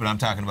Nadex, but I'm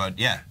talking about,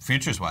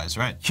 futures-wise,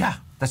 right? Yeah,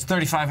 that's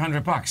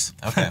 $3,500.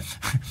 Okay.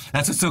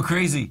 That's what's so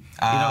crazy.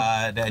 You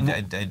know,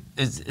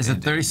 is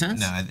it 30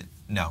 cents?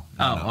 No.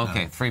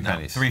 Okay, 3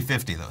 pennies.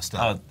 350 though.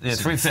 Still. Oh, yeah,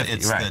 350.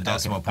 It's right. the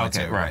decimal points.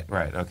 Okay, right.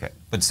 Okay.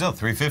 But still,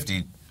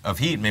 350 of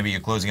heat. Maybe you're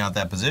closing out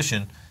that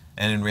position,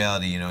 and in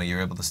reality,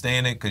 you're able to stay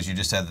in it because you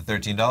just had the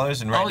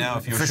 $13. And right now,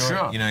 if you were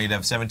short, you'd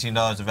have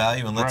 $17 of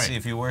value. And let's see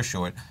if you were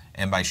short.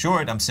 And by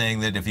short, I'm saying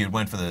that if you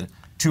went for the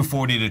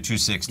 240 to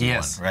 260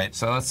 yes. one, right?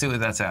 So let's see what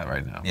that's at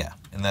right now. Yeah,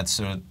 and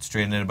that's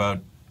trading at about.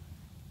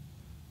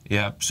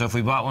 Yeah. So if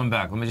we bought one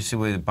back, let me just see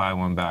where to buy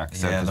one back.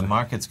 So yeah, the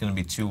market's going to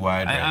be too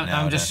wide right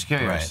now. I'm just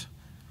curious. Right.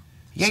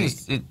 Yeah,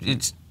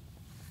 it's.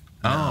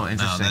 Oh,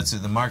 interesting.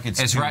 No, the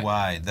market's too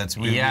wide.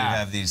 We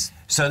have these.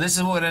 So this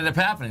is what ended up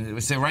happening.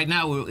 So right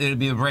now it'd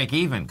be a break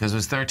even because it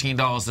was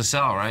 $13 to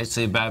sell, right? So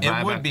you buy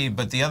it would be,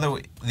 but the other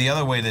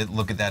way to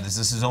look at that is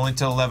this is only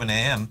till 11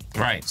 a.m.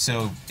 Right.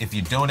 So if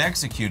you don't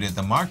execute it,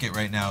 the market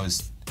right now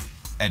is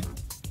at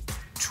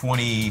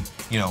 20,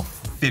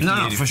 50.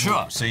 No, for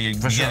sure. So you're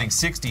getting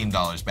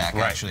 $16 back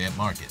actually at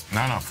market.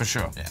 No, for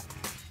sure. Yeah.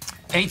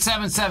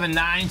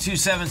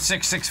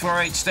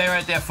 877-927-6648. Stay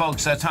right there,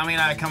 folks. Tommy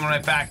and I are coming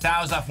right back.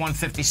 Dow's off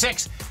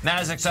 156.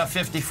 Nasdaq's up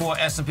 54.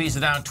 S&P's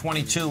are down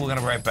 22. We're going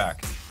to be right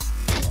back.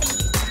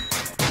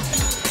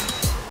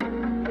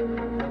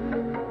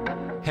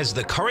 Has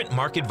the current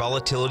market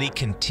volatility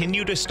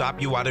continued to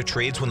stop you out of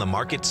trades when the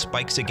market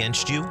spikes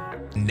against you?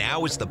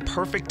 Now is the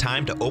perfect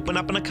time to open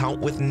up an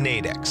account with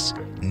Nadex.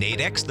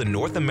 Nadex, the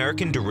North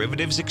American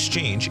Derivatives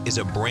Exchange, is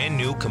a brand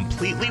new,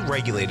 completely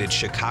regulated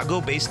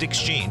Chicago-based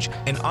exchange,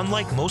 and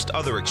unlike most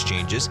other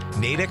exchanges,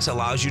 Nadex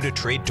allows you to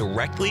trade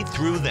directly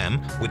through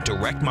them with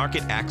direct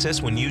market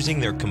access when using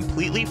their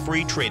completely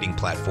free trading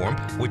platform,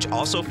 which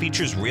also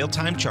features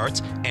real-time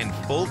charts and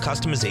full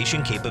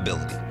customization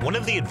capability. One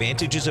of the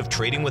advantages of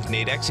trading with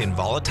Nadex in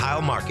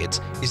volatile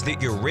markets is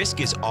that your risk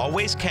is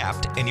always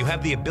capped and you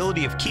have the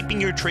ability of keeping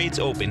your trades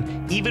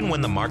open even when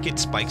the market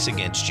spikes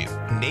against you.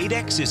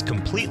 Nadex is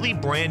completely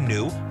brand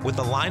new with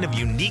a line of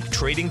unique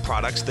trading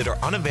products that are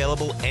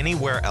unavailable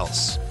anywhere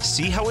else.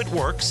 See how it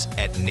works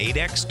at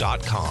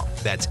nadex.com.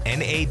 That's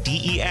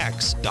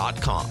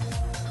NADEX.com.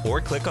 Or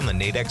click on the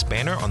Nadex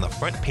banner on the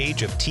front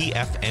page of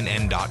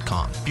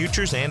TFNN.com.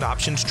 Futures and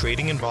options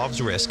trading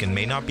involves risk and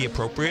may not be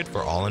appropriate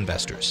for all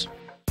investors.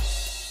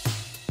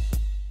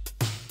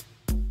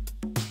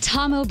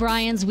 Tom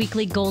O'Brien's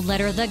weekly gold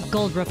letter, The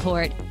Gold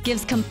Report,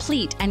 gives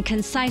complete and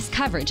concise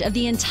coverage of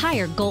the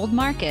entire gold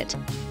market.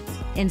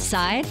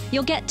 Inside,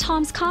 you'll get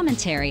Tom's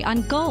commentary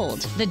on gold,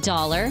 the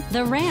dollar,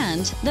 the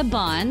rand, the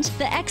bond,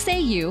 the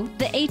XAU,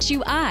 the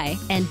HUI,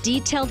 and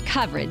detailed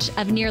coverage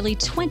of nearly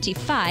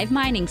 25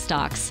 mining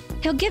stocks.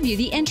 He'll give you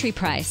the entry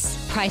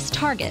price, price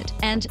target,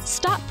 and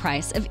stop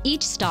price of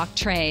each stock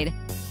trade.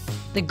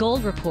 The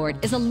Gold Report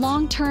is a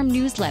long-term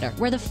newsletter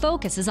where the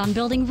focus is on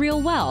building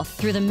real wealth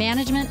through the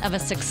management of a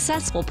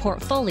successful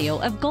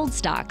portfolio of gold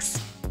stocks.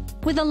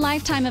 With a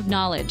lifetime of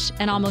knowledge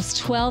and almost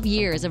 12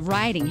 years of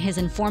writing his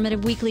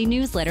informative weekly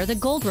newsletter, The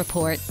Gold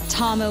Report,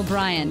 Tom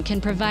O'Brien can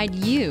provide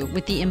you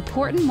with the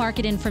important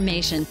market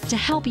information to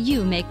help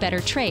you make better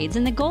trades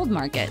in the gold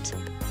market.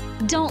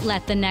 Don't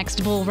let the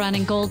next bull run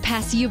in gold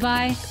pass you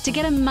by. To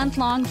get a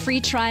month-long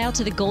free trial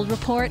to The Gold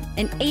Report,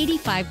 an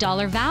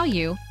 $85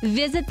 value,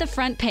 visit the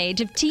front page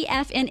of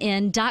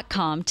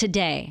TFNN.com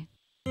today.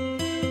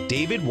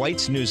 David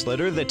White's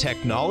newsletter, The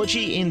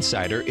Technology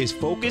Insider, is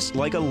focused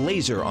like a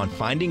laser on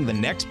finding the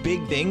next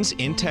big things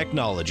in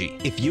technology.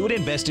 If you had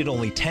invested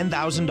only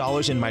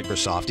 $10,000 in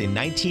Microsoft in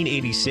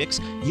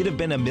 1986, you'd have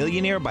been a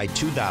millionaire by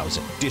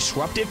 2000.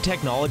 Disruptive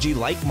technology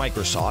like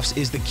Microsoft's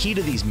is the key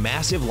to these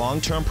massive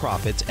long-term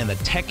profits, and the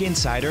Tech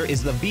Insider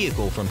is the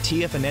vehicle from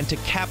TFNN to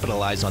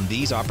capitalize on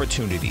these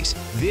opportunities.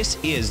 This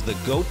is the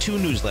go-to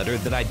newsletter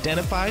that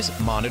identifies,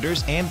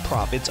 monitors, and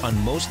profits on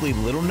mostly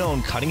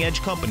little-known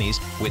cutting-edge companies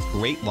with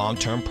great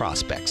long-term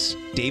prospects.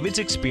 David's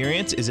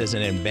experience is as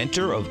an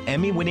inventor of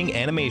Emmy-winning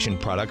animation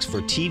products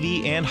for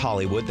TV and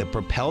Hollywood that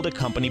propelled a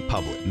company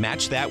public.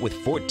 Match that with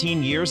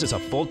 14 years as a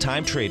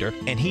full-time trader,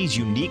 and he's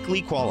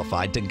uniquely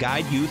qualified to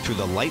guide you through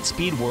the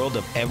light-speed world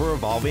of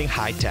ever-evolving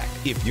high-tech.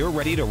 If you're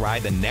ready to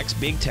ride the next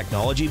big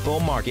technology bull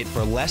market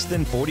for less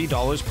than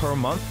 $40 per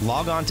month,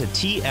 log on to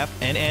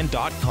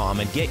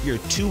TFNN.com and get your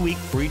 2-week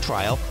free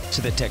trial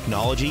to the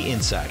Technology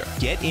Insider.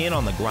 Get in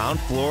on the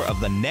ground floor of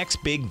the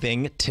next big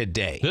thing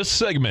today. This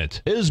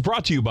segment is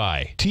brought to you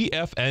by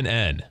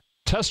TFNN.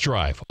 Test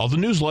drive all the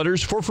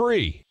newsletters for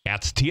free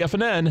at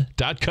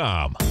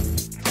TFNN.com.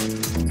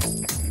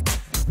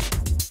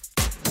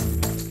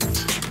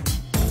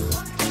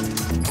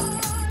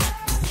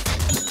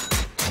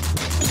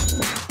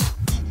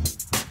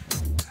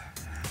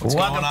 What's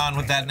going on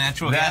with that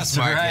natural gas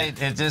market?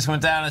 That's right. It just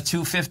went down to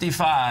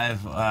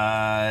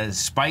 255,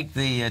 spiked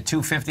the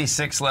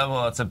 256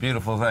 level. It's a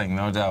beautiful thing,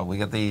 no doubt. We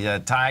got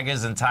the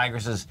Tigers and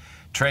Tigresses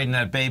trading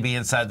that baby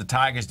inside the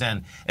Tigers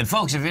Den. And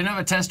folks, if you've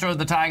never test drove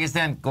the Tigers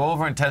Den, go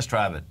over and test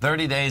drive it.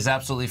 30 days,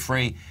 absolutely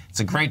free. It's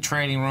a great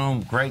trading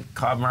room, great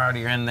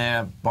camaraderie in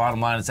there.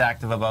 Bottom line, it's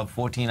active about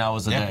 14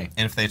 hours a day.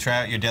 And if they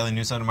try out your daily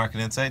newsletter,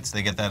 Market Insights,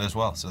 they get that as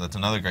well. So that's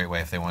another great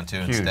way if they want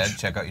to. Huge. Instead,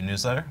 check out your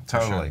newsletter.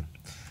 Totally.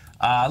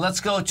 Let's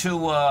go to,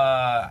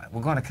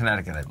 we're going to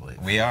Connecticut, I believe.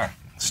 We are.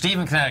 Steve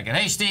in Connecticut.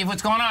 Hey, Steve,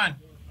 what's going on?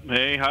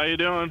 Hey, how you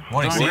doing?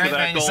 Morning, Look Steve. at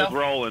that Great, gold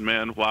man. rolling,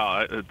 man.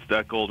 Wow,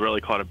 that gold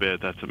really caught a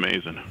bid. That's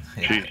amazing.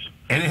 Jeez.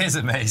 It is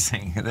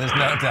amazing. There's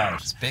no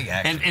doubt. It's big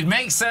action. It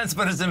makes sense,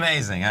 but it's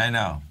amazing. I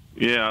know.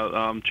 Yeah,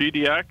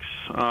 GDX,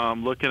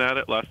 looking at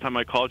it, last time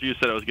I called you, you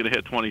said I was going to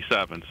hit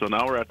 27. So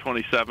now we're at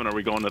 27. Are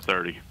we going to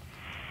 30?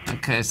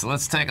 Okay, so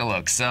let's take a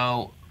look.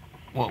 So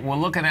what we're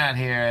looking at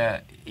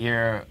here,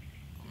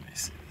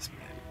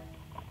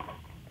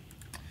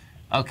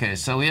 okay,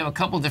 so we have a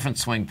couple different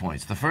swing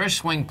points. The first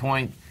swing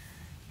point,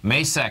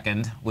 May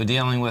 2nd, we're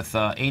dealing with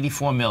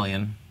 84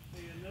 million.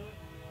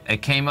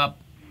 It came up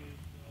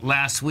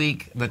last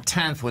week, the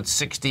 10th, with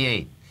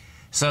 68.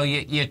 So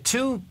your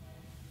two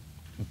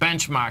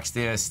benchmarks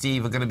there,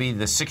 Steve, are going to be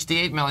the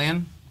 68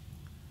 million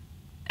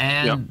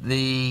and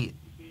the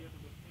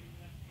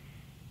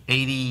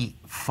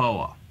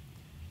 84.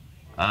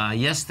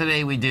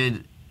 Yesterday we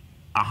did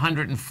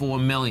 104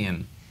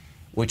 million,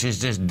 which is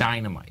just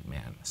dynamite,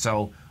 man.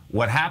 So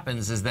what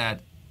happens is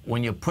that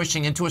when you're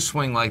pushing into a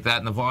swing like that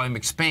and the volume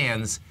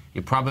expands,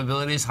 your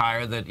probability is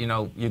higher that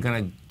you're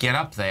going to get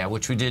up there,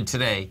 which we did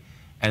today,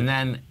 and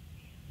then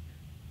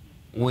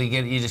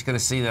you're just going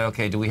to see that,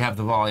 okay, do we have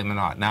the volume or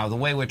not? Now, the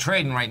way we're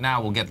trading right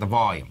now, we'll get the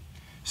volume.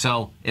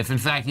 So if, in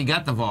fact, you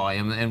got the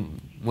volume, and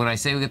when I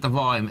say we get the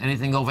volume,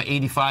 anything over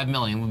 85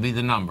 million would be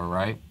the number,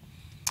 right?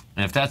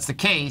 And if that's the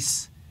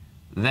case,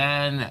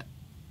 then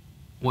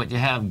what you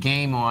have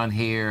game on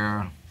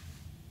here,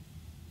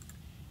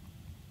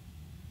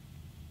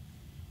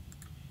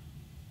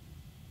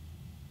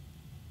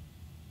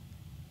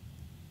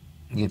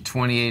 you get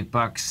 28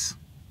 bucks.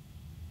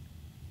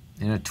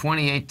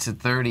 28 to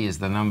 30 is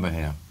the number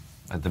here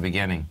at the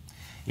beginning.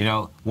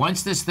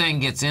 Once this thing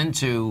gets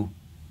into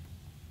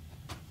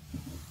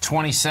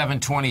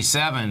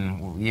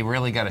 27, you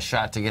really got a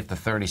shot to get to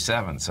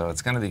 37. So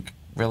it's going to be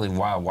really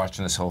wild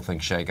watching this whole thing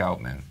shake out,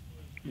 man.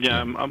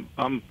 Yeah,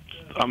 I'm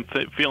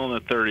feeling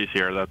the 30s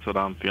here. That's what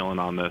I'm feeling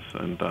on this,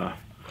 and.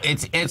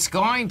 It's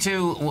going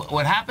to.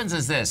 What happens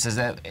is this: is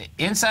that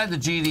inside the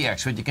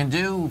GDX, what you can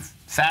do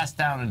fast,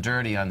 down, and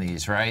dirty on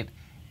these, right?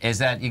 Is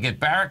that you get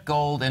Barrick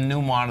Gold and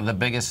Newmont are the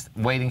biggest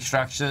weighting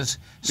structures.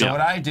 So what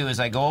I do is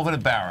I go over to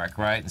Barrick,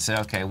 right, and say,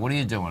 okay, what are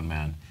you doing,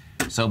 man?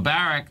 So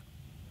Barrick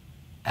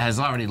has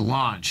already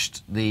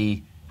launched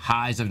the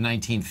highs of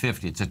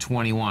 1950. It's a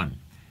 21.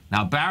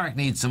 Now Barrick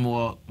needs some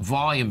more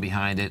volume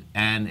behind it,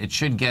 and it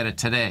should get it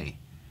today.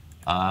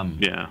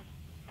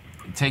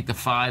 Take the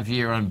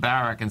 5-year on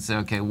Barrick and say,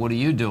 okay, what are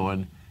you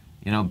doing?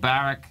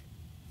 Barrick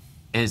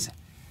is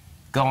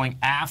going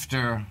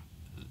after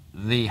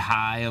the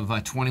high of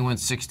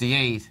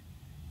 2168.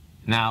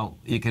 Now,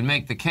 you can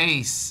make the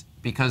case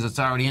because it's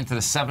already into the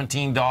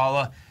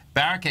 $17.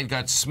 Barrick had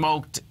got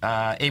smoked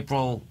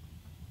the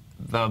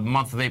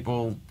month of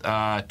April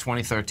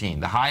 2013.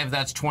 The high of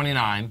that's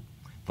 29.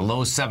 The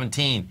low is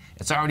 17.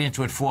 It's already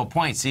into it 4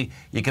 points. See,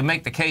 you can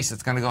make the case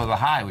it's going to go to the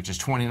high, which is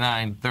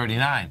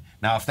 29.39.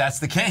 Now, if that's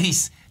the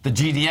case, the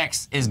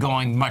GDX is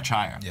going much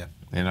higher.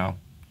 Yeah.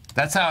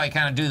 That's how I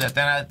kind of do that.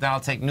 Then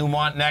I'll take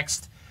Newmont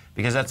next,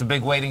 because that's a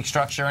big weighting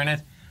structure in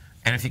it.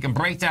 And if you can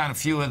break down a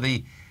few of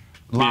the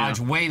large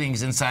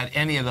weightings inside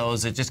any of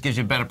those, it just gives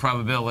you a better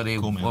probability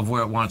of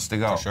where it wants to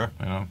go. For sure.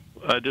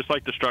 I just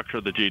like the structure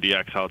of the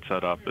GDX, how it's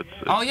set up.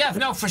 Oh, yeah,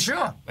 no, for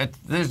sure.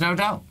 There's no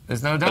doubt.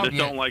 There's no doubt. I just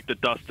don't like the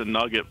dust and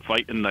nugget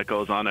fighting that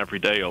goes on every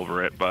day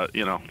over it, but,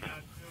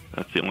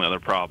 that's the only other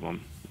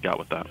problem you got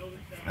with that.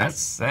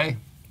 Hey,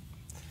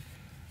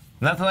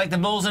 nothing like the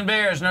Bulls and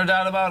Bears, no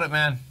doubt about it,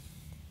 man.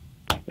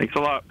 Thanks a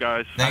lot,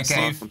 guys. Thanks,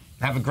 Steve. Awesome.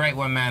 Have a great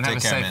one, man. Have a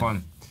safe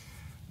one.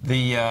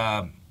 Look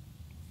at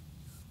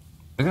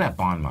that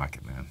bond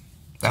market, man.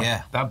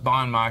 That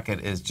bond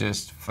market is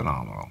just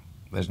phenomenal.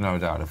 There's no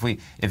doubt.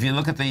 If you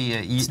look at the,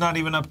 it's not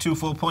even up 2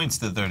 full points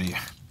to 30.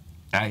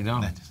 I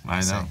know.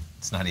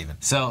 It's not even.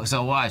 So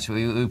watch.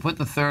 We put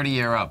the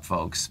 30-year up,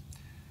 folks,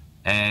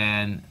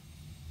 and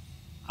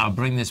I'll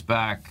bring this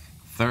back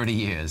 30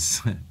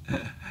 years,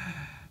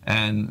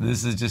 and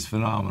this is just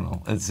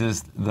phenomenal. It's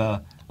just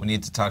We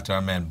need to talk to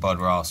our man Bud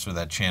Ross for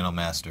that channel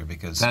master,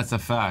 because that's a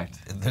fact.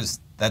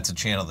 That's a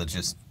channel that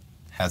just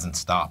hasn't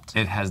stopped.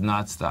 It has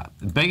not stopped.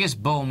 The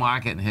biggest bull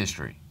market in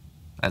history.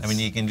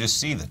 You can just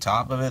see the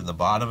top of it, the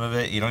bottom of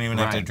it. You don't even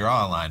have to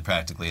draw a line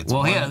practically. It's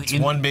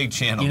one big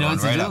channel. You know what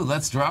to do? Up.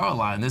 Let's draw a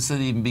line. This would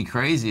even be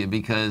crazier,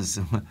 because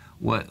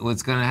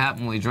what's going to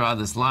happen when we draw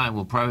this line,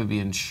 we'll probably be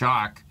in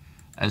shock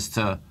as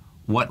to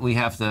what we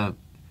have to.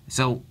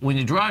 So when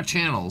you draw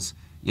channels,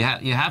 you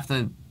have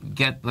to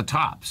get the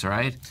tops,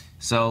 right?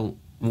 So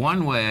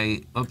one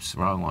way. Oops,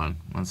 wrong one.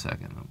 1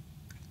 second.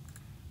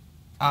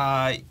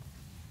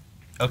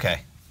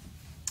 Okay.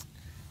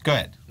 Go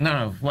ahead.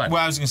 No, what?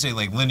 Well, I was going to say,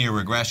 like, linear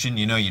regression.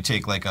 You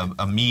take, like,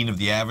 a mean of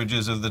the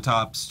averages of the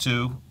tops,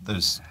 too.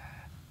 There's...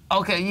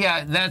 Okay,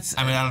 yeah, that's...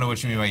 I don't know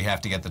what you mean by you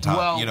have to get the top.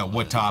 Well,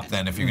 what top,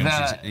 then, if you're going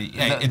to...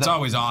 It's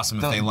always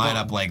awesome if they line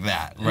up like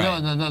that, right?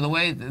 No, the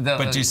way...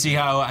 But do you see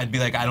how I'd be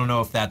like, I don't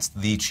know if that's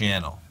the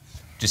channel?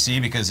 Do you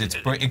see? Because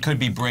it could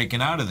be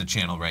breaking out of the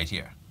channel right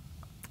here.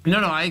 No,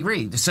 I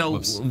agree.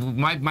 So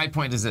my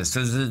point is this.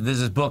 There's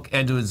this book,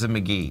 Edwards and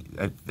McGee,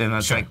 and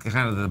that's like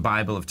kind of the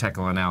Bible of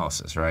technical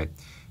analysis, right?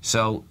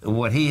 So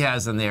what he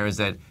has in there is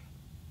that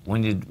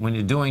when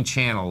you're doing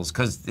channels,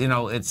 because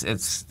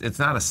it's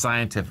not a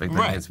scientific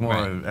thing, it's more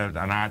an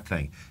art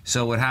thing.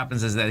 So what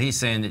happens is that he's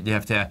saying that you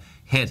have to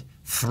hit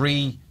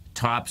 3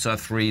 tops or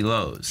 3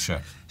 lows.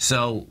 Sure.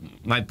 So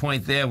my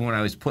point there when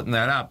I was putting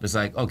that up is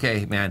like,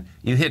 okay, man,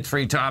 you hit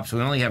 3 tops, we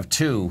only have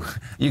 2.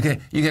 You got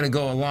to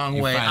go a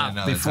long way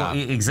up before top.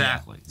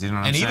 Exactly. Yeah. You know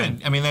what I'm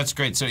saying? And even, that's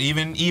great. So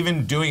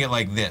even doing it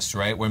like this,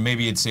 right, where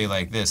maybe you'd say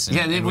like this.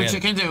 And which you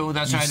can do.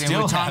 That's right.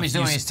 And what Tommy's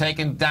doing is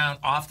taking down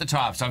off the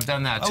tops. I've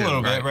done that too. A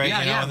little bit, right?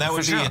 Yeah, and that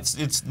would be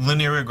it's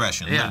linear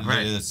regression. Yeah,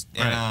 right.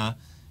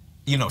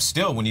 And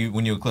still when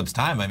you eclipse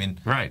time, I mean,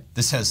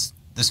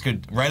 this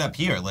could right up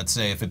here. Let's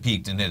say if it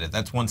peaked and hit it,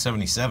 that's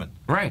 177.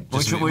 Right.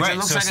 Which looks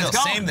like still, it's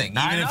going. Same thing.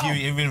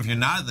 Even if you're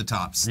not at the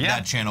tops,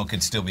 that channel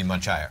could still be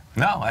much higher.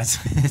 No,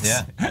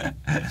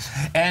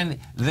 and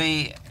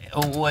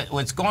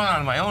what's going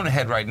on in my own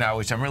head right now,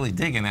 which I'm really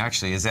digging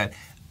actually, is that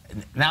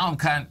now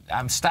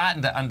I'm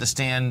starting to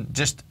understand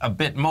just a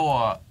bit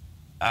more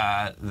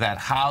that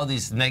how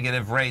these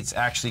negative rates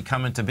actually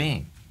come into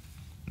being.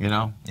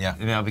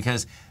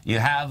 Because you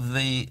have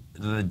the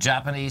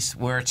Japanese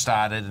where it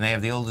started, and they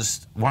have the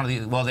oldest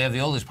they have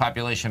the oldest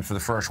population for the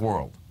first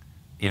world,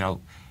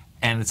 and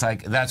it's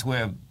like that's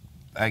where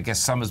I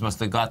guess Summers must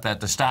have got that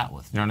to start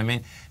with. You know what I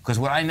mean? Because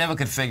what I never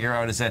could figure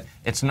out is that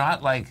it's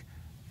not like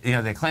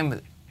they claim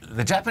that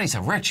the Japanese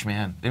are rich,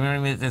 man. You know what I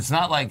mean? It's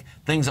not like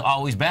things are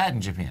always bad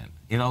in Japan.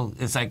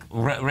 It's like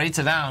rates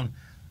are down.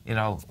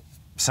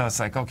 So it's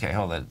like, okay,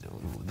 hold on.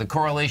 The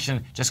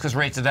correlation just because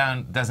rates are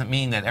down doesn't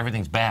mean that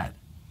everything's bad.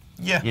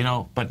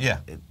 Yeah. But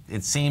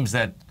it seems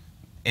that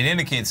it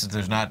indicates that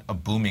there's not a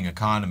booming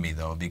economy,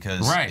 though,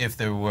 because if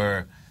there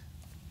were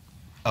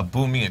a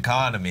booming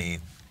economy,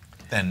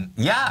 then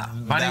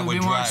money would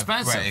be more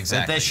expensive. Right,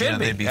 exactly. They should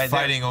be. They'd be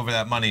fighting over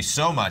that money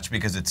so much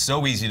because it's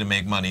so easy to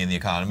make money in the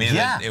economy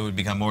that it would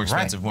become more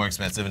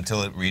expensive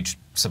until it reached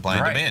supply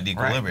and demand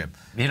equilibrium.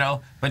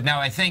 But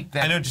now I think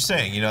that I know what you're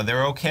saying.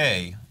 They're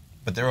okay,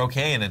 but they're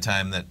okay in a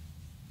time that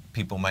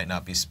people might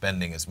not be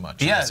spending as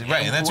much. Yeah,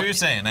 right. And that's what you're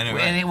saying. I know.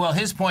 Well,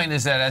 his point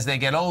is that as they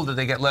get older,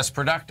 they get less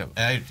productive.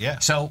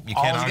 So you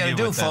all can't you got to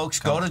do, folks,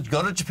 go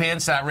to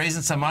Japan, start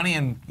raising some money,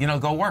 and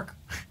go work.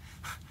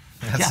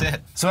 That's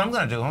it. So what I'm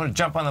going to do, I'm going to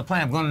jump on the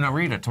plane. I'm going to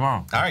Narita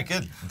tomorrow. All right,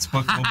 good.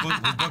 We'll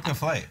book the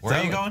flight. Where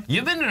are you going?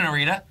 You've been to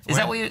Narita. Is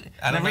that where you?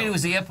 Narita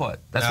was the airport.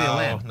 That's where you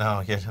land.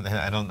 No,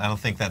 I don't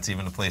think that's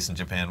even a place in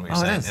Japan where you're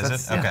saying.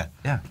 Is it? Okay.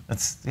 Yeah.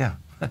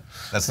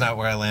 That's not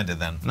where I landed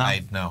then.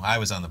 No. I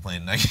was on the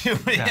plane.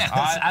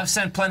 I've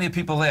sent plenty of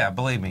people there,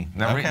 believe me.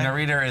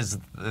 Narita is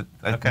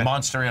a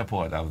monster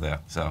airport out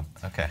there. So.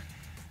 Okay.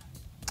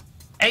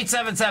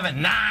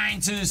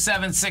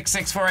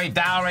 877-927-6648.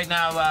 Dow right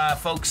now,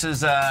 folks,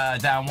 is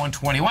down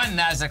 121.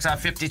 Nasdaq's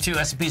off 52.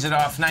 S&P's are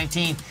off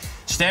 19.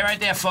 Stay right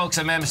there, folks.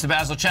 I'm Mr.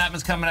 Basil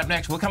Chapman's coming up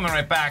next. We're coming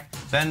right back.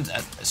 Then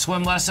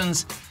swim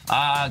lessons.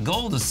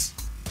 Gold is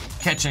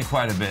catching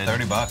quite a bit.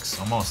 $30,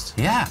 almost.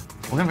 Yeah.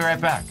 We're going to be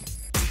right back.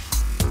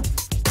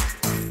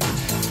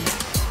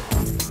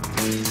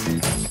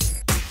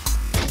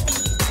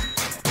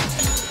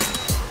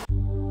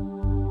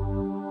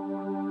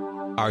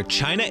 Are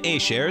China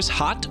A-shares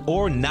hot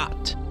or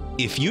not?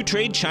 If you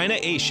trade China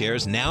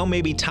A-shares, now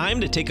may be time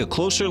to take a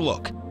closer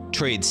look.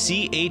 Trade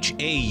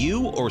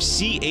CHAU or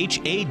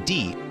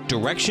CHAD,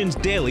 Direxion's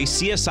daily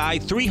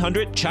CSI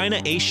 300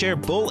 China A-share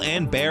bull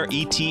and bear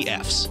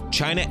ETFs.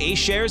 China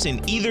A-shares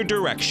in either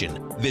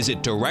direction.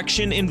 Visit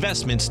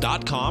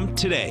DirexionInvestments.com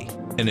today.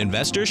 An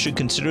investor should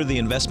consider the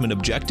investment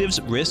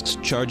objectives, risks,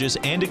 charges,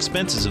 and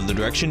expenses of the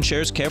Direxion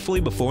shares carefully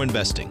before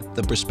investing.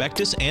 The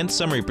prospectus and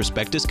summary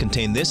prospectus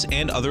contain this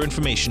and other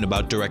information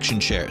about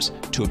Direxion shares.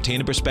 To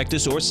obtain a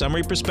prospectus or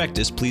summary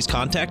prospectus, please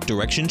contact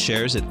Direxion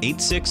Shares at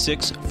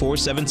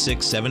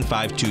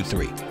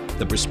 866-476-7523.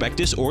 The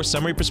prospectus or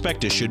summary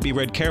prospectus should be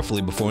read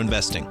carefully before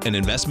investing. An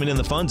investment in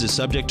the funds is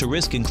subject to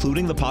risk,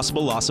 including the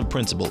possible loss of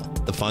principal.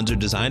 The funds are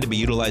designed to be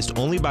utilized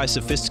only by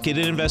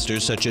sophisticated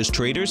investors such as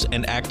traders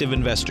and active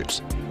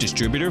investors.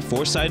 Distributor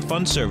Foreside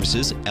Fund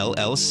Services,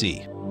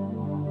 LLC.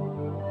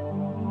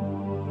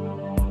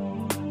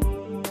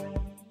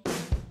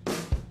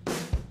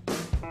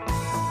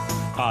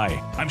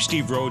 Hi, I'm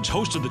Steve Rhodes,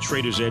 host of the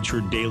Trader's Edge,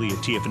 heard daily at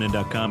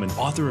TFNN.com and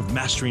author of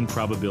Mastering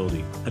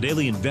Probability, a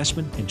daily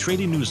investment and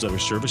trading newsletter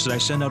service that I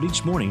send out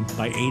each morning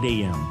by 8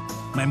 a.m.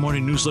 My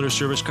morning newsletter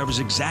service covers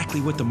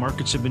exactly what the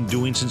markets have been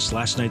doing since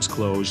last night's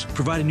close,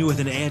 providing you with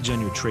an edge on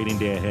your trading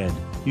day ahead.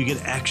 You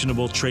get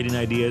actionable trading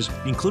ideas,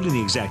 including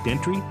the exact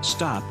entry,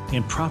 stop,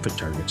 and profit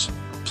targets.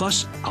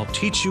 Plus, I'll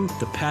teach you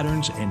the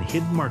patterns and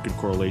hidden market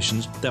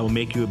correlations that will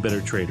make you a better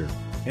trader.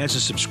 As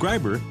a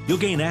subscriber, you'll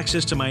gain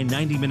access to my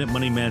 90-minute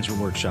money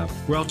management workshop,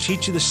 where I'll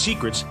teach you the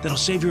secrets that'll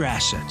save your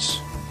assets.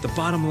 The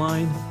bottom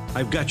line,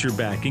 I've got your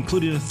back,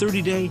 including a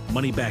 30-day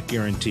money-back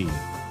guarantee.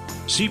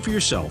 See for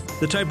yourself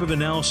the type of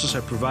analysis I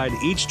provide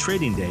each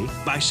trading day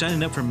by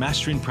signing up for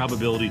Mastering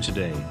Probability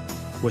today.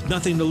 With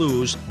nothing to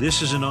lose,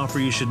 this is an offer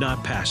you should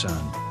not pass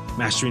on.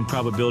 Mastering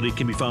Probability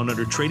can be found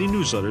under Trading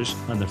Newsletters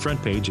on the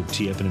front page of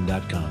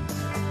TFNN.com.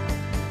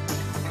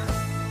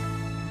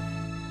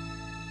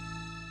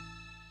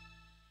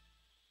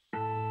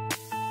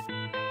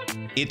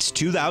 It's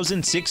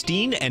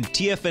 2016 and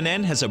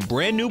TFNN has a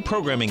brand new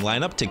programming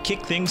lineup to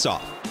kick things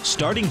off.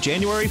 Starting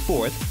January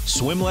 4th,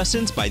 Swim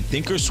Lessons by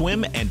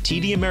Thinkorswim and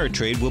TD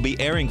Ameritrade will be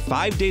airing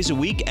 5 days a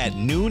week at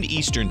noon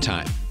Eastern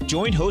Time.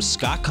 Join hosts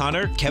Scott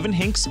Connor, Kevin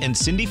Hinks, and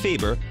Cindy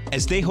Faber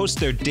as they host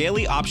their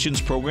daily options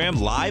program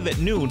live at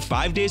noon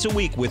 5 days a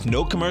week with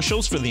no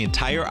commercials for the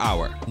entire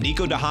hour.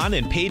 Nico DeHaan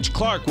and Paige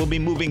Clark will be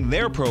moving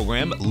their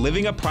program,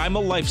 Living a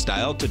Primal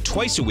Lifestyle, to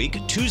twice a week,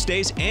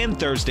 Tuesdays and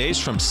Thursdays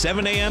from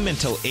 7 a.m.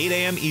 until 8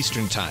 a.m.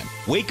 Eastern Time.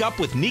 Wake up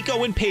with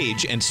Nico and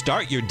Paige and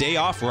start your day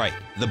off right.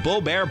 The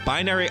Bull Bear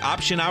Binary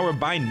Option Hour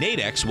by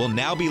Nadex will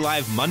now be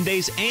live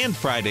Mondays and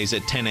Fridays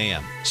at 10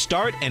 a.m.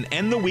 Start and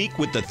end the week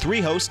with the three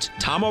hosts,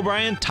 Tom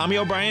O'Brien, Tommy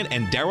O'Brien,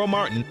 and Daryl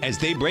Martin, as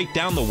they break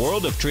down the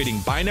world of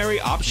trading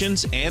binary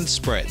options and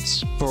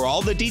spreads. For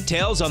all the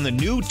details on the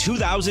new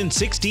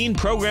 2016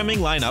 programming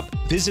lineup,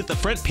 visit the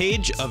front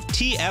page of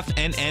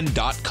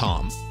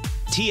TFNN.com.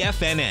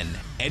 TFNN,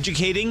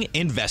 educating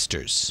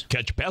investors.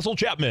 Catch Basil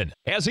Chapman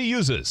as he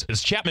uses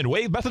his Chapman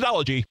Wave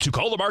methodology to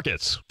call the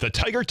markets. The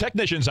Tiger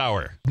Technicians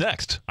Hour,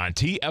 next on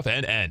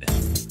TFNN.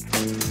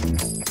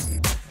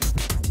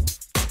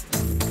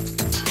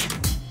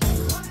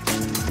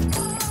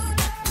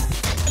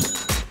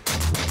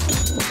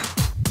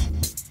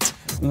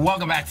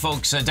 Welcome back,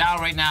 folks. Dow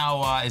right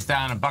now is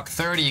down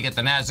 $1.30. You get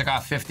the Nasdaq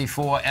off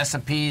 54.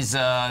 S&Ps,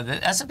 the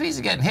S&Ps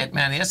are getting hit,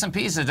 man. The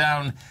S&Ps are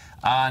down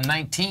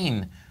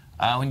 19.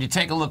 When you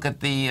take a look at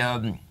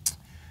the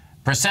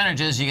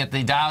percentages, you get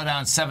the Dow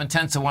down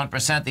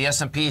 0.7%, the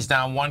S&P's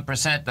down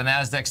 1%, the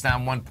Nasdaq's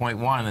down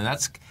 1.1, and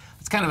that's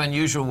kind of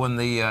unusual when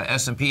the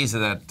S&Ps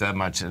are that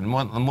much. And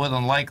more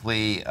than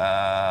likely,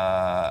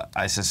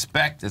 I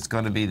suspect it's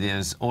going to be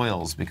these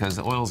oils, because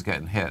the oil's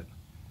getting hit.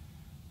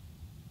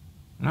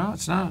 No,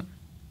 it's not.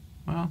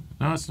 Well,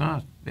 no, it's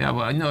not. Yeah,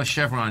 well, I know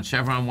Chevron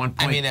 1.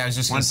 I mean, I was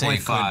just going to say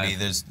it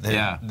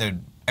could be.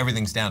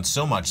 Everything's down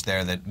so much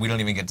there that we don't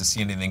even get to see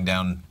anything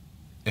down.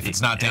 If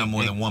it's not down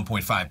more than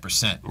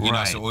 1.5%, you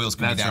know, so oil's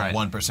going to be down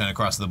 1%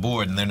 across the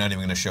board, and they're not even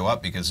going to show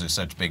up because there's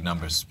such big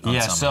numbers.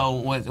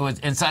 So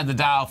inside the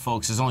Dow,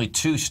 folks, there's only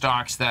two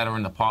stocks that are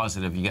in the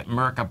positive. You get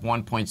Merck up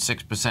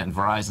 1.6%, and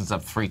Verizon's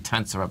up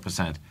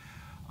 0.3%.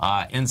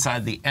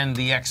 Inside the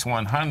NDX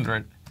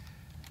 100,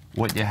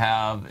 what you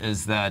have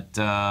is that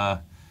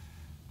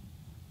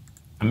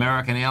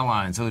American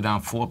Airlines only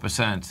down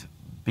 4%.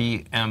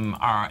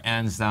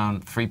 BMRN's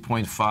down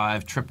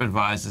 3.5%.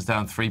 TripAdvisor's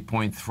down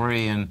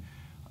 3.3%, and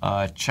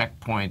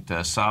Checkpoint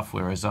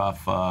Software is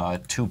off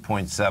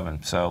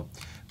 2.7%. So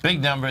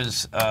big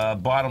numbers.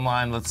 Bottom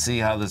line, let's see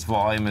how this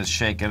volume is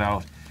shaking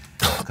out.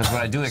 Because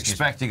what I do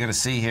expect you're going to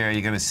see here,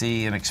 you're going to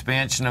see an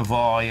expansion of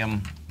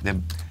volume.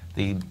 The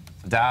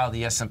Dow,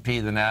 the S&P,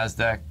 the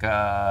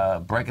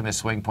Nasdaq breaking their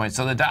swing point.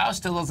 So the Dow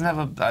still doesn't have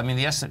a. I mean,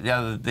 the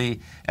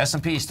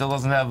S&P still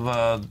doesn't have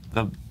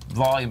the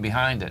volume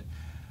behind it.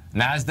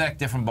 Nasdaq,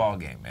 different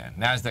ballgame, man.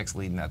 Nasdaq's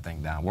leading that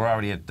thing down. We're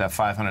already at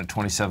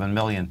 527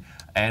 million.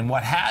 And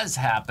what has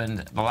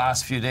happened the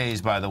last few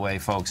days, by the way,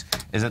 folks,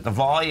 is that the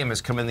volume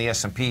has come in the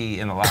S&P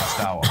in the last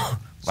hour.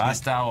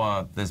 Last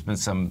hour, there's been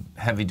some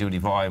heavy-duty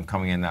volume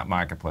coming in that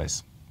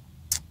marketplace.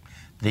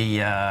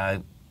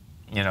 The,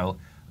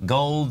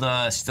 gold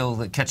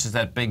still catches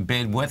that big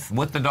bid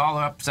with the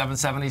dollar up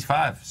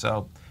 7.75.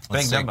 So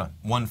big number.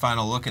 One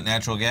final look at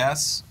natural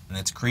gas, and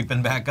it's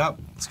creeping back up.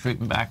 It's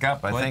creeping back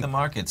up, I think. the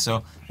market.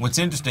 So what's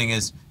interesting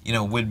is,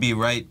 would be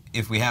right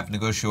if we happen to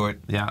go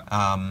short. Yeah.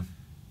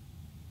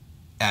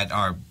 At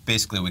our,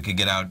 basically, we could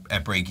get out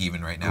at break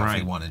even right now if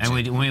we wanted to.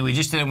 And we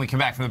just did, when we came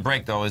back from the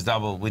break, though, it was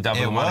double. We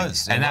doubled the money.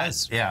 It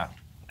was. Yeah.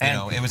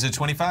 And it was at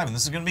 25, and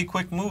this is going to be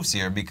quick moves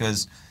here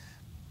because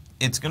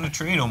it's going to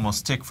trade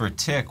almost tick for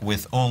tick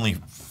with only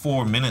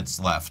 4 minutes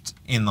left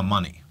in the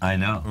money. I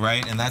know.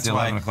 Right? And that's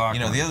why,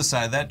 the other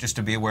side of that, just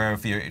to be aware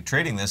if you're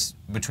trading this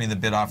between the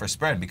bid-offer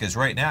spread, because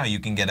right now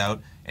you can get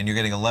out and you're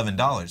getting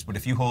 $11, but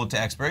if you hold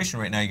to expiration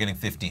right now, you're getting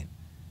 15.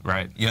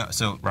 Right. Yeah.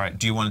 So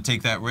do you want to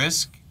take that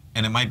risk?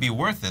 And it might be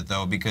worth it,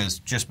 though, because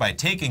just by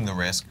taking the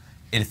risk,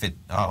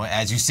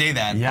 as you say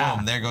that,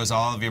 boom, there goes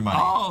all of your money.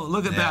 Oh,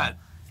 look at that.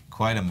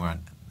 Quite a run.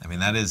 I mean,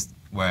 that is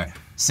where,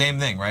 same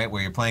thing, right, where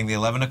you're playing the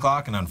 11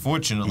 o'clock, and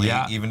unfortunately,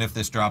 even if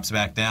this drops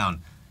back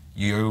down,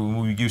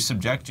 you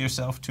subject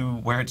yourself to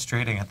where it's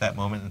trading at that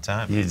moment in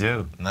time. You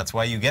do. And that's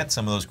why you get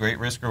some of those great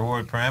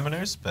risk-reward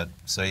parameters, but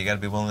so you got to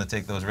be willing to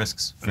take those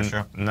risks, for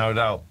sure. No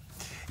doubt.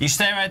 You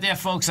stay right there,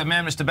 folks.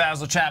 Man, Mr.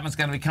 Basil Chapman's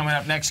going to be coming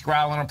up next,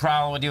 growling and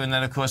prowling with you. And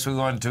then, of course, we're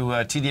going to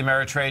TD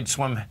Ameritrade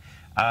Swim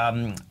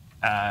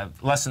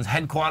Lessons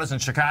headquarters in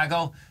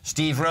Chicago.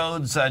 Steve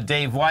Rhodes,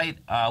 Dave White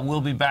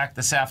will be back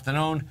this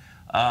afternoon.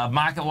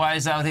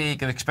 Market-wise out here, you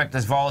can expect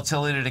this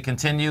volatility to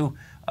continue.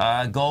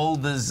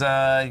 Gold is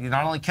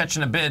not only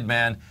catching a bid,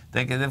 man.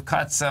 They've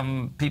caught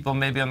some people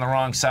maybe on the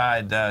wrong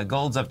side.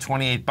 Gold's up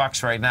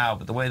 $28 right now,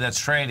 but the way that's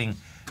trading,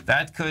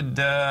 that could,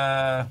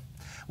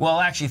 well,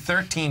 actually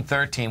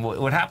 13.13.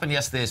 What happened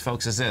yesterday,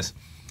 folks, is this.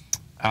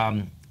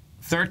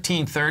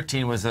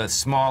 13.13 was a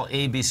small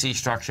ABC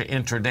structure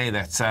intraday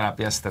that set up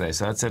yesterday,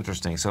 so that's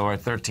interesting. So we're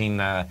at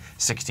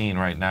 13.16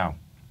 right now.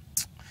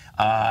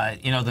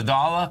 The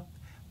dollar,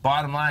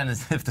 bottom line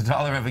is if the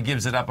dollar ever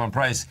gives it up on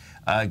price,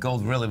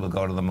 gold really will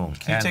go to the moon.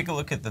 Can you take a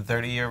look at the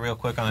 30-year real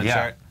quick on the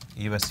chart?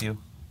 USU?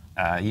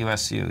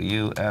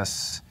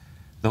 US.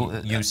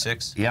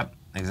 U6? Yep,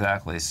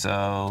 exactly.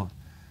 So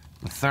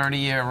the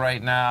 30-year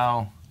right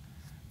now.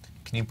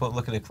 Can you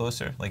look at it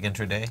closer, like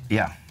intraday?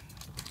 Yeah.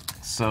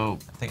 So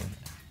I think,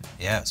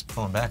 yeah, it's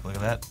pulling back. Look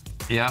at that.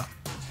 Yeah.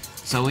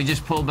 So we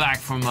just pulled back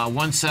from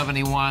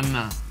 171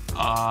 to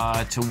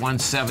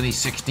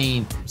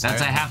 170.16.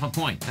 That's a half a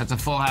point. That's a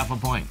full half a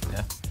point.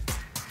 Yeah.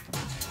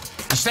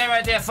 Stay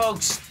right there,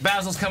 folks.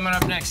 Basil's coming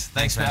up next.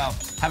 Thanks, Val.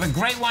 Have a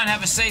great one.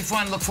 Have a safe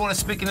one. Look forward to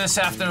speaking this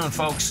afternoon,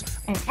 folks.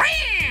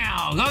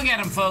 Go get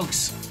them,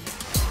 folks.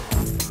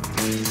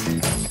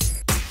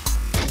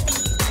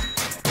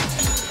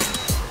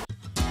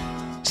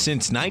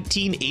 Since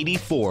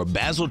 1984,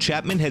 Basil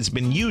Chapman has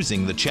been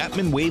using the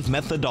Chapman Wave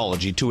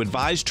methodology to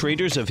advise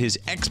traders of his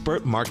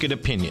expert market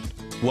opinion.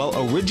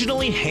 While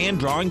originally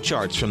hand-drawing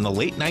charts from the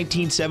late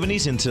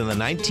 1970s into the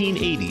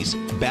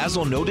 1980s,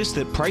 Basil noticed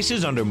that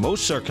prices under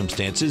most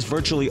circumstances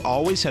virtually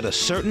always had a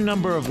certain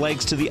number of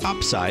legs to the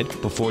upside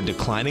before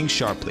declining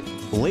sharply.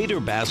 Later,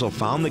 Basil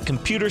found that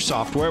computer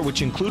software,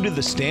 which included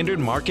the standard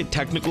market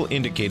technical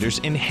indicators,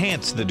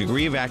 enhanced the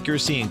degree of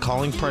accuracy in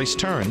calling price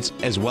turns,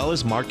 as well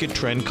as market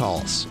trend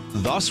calls.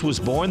 Thus was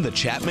born the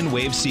Chapman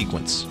Wave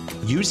sequence.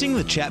 Using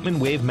the Chapman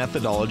Wave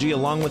methodology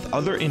along with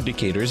other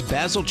indicators,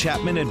 Basil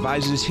Chapman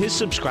advises his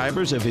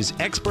subscribers of his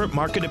expert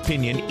market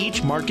opinion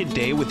each market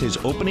day with his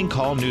opening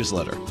call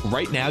newsletter.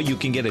 Right now, you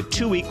can get a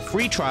 2-week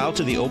free trial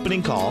to the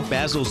opening call,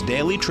 Basil's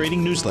daily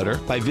trading newsletter,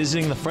 by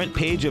visiting the front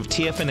page of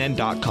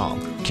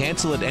TFNN.com.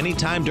 Cancel at any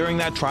time during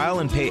that trial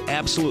and pay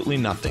absolutely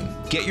nothing.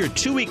 Get your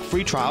 2-week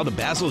free trial to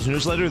Basil's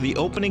newsletter, The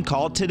Opening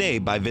Call, today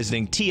by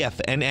visiting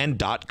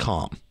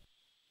TFNN.com.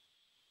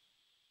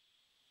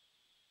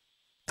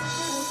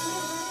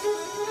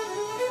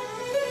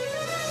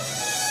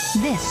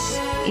 This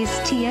is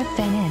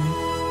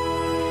TFNN.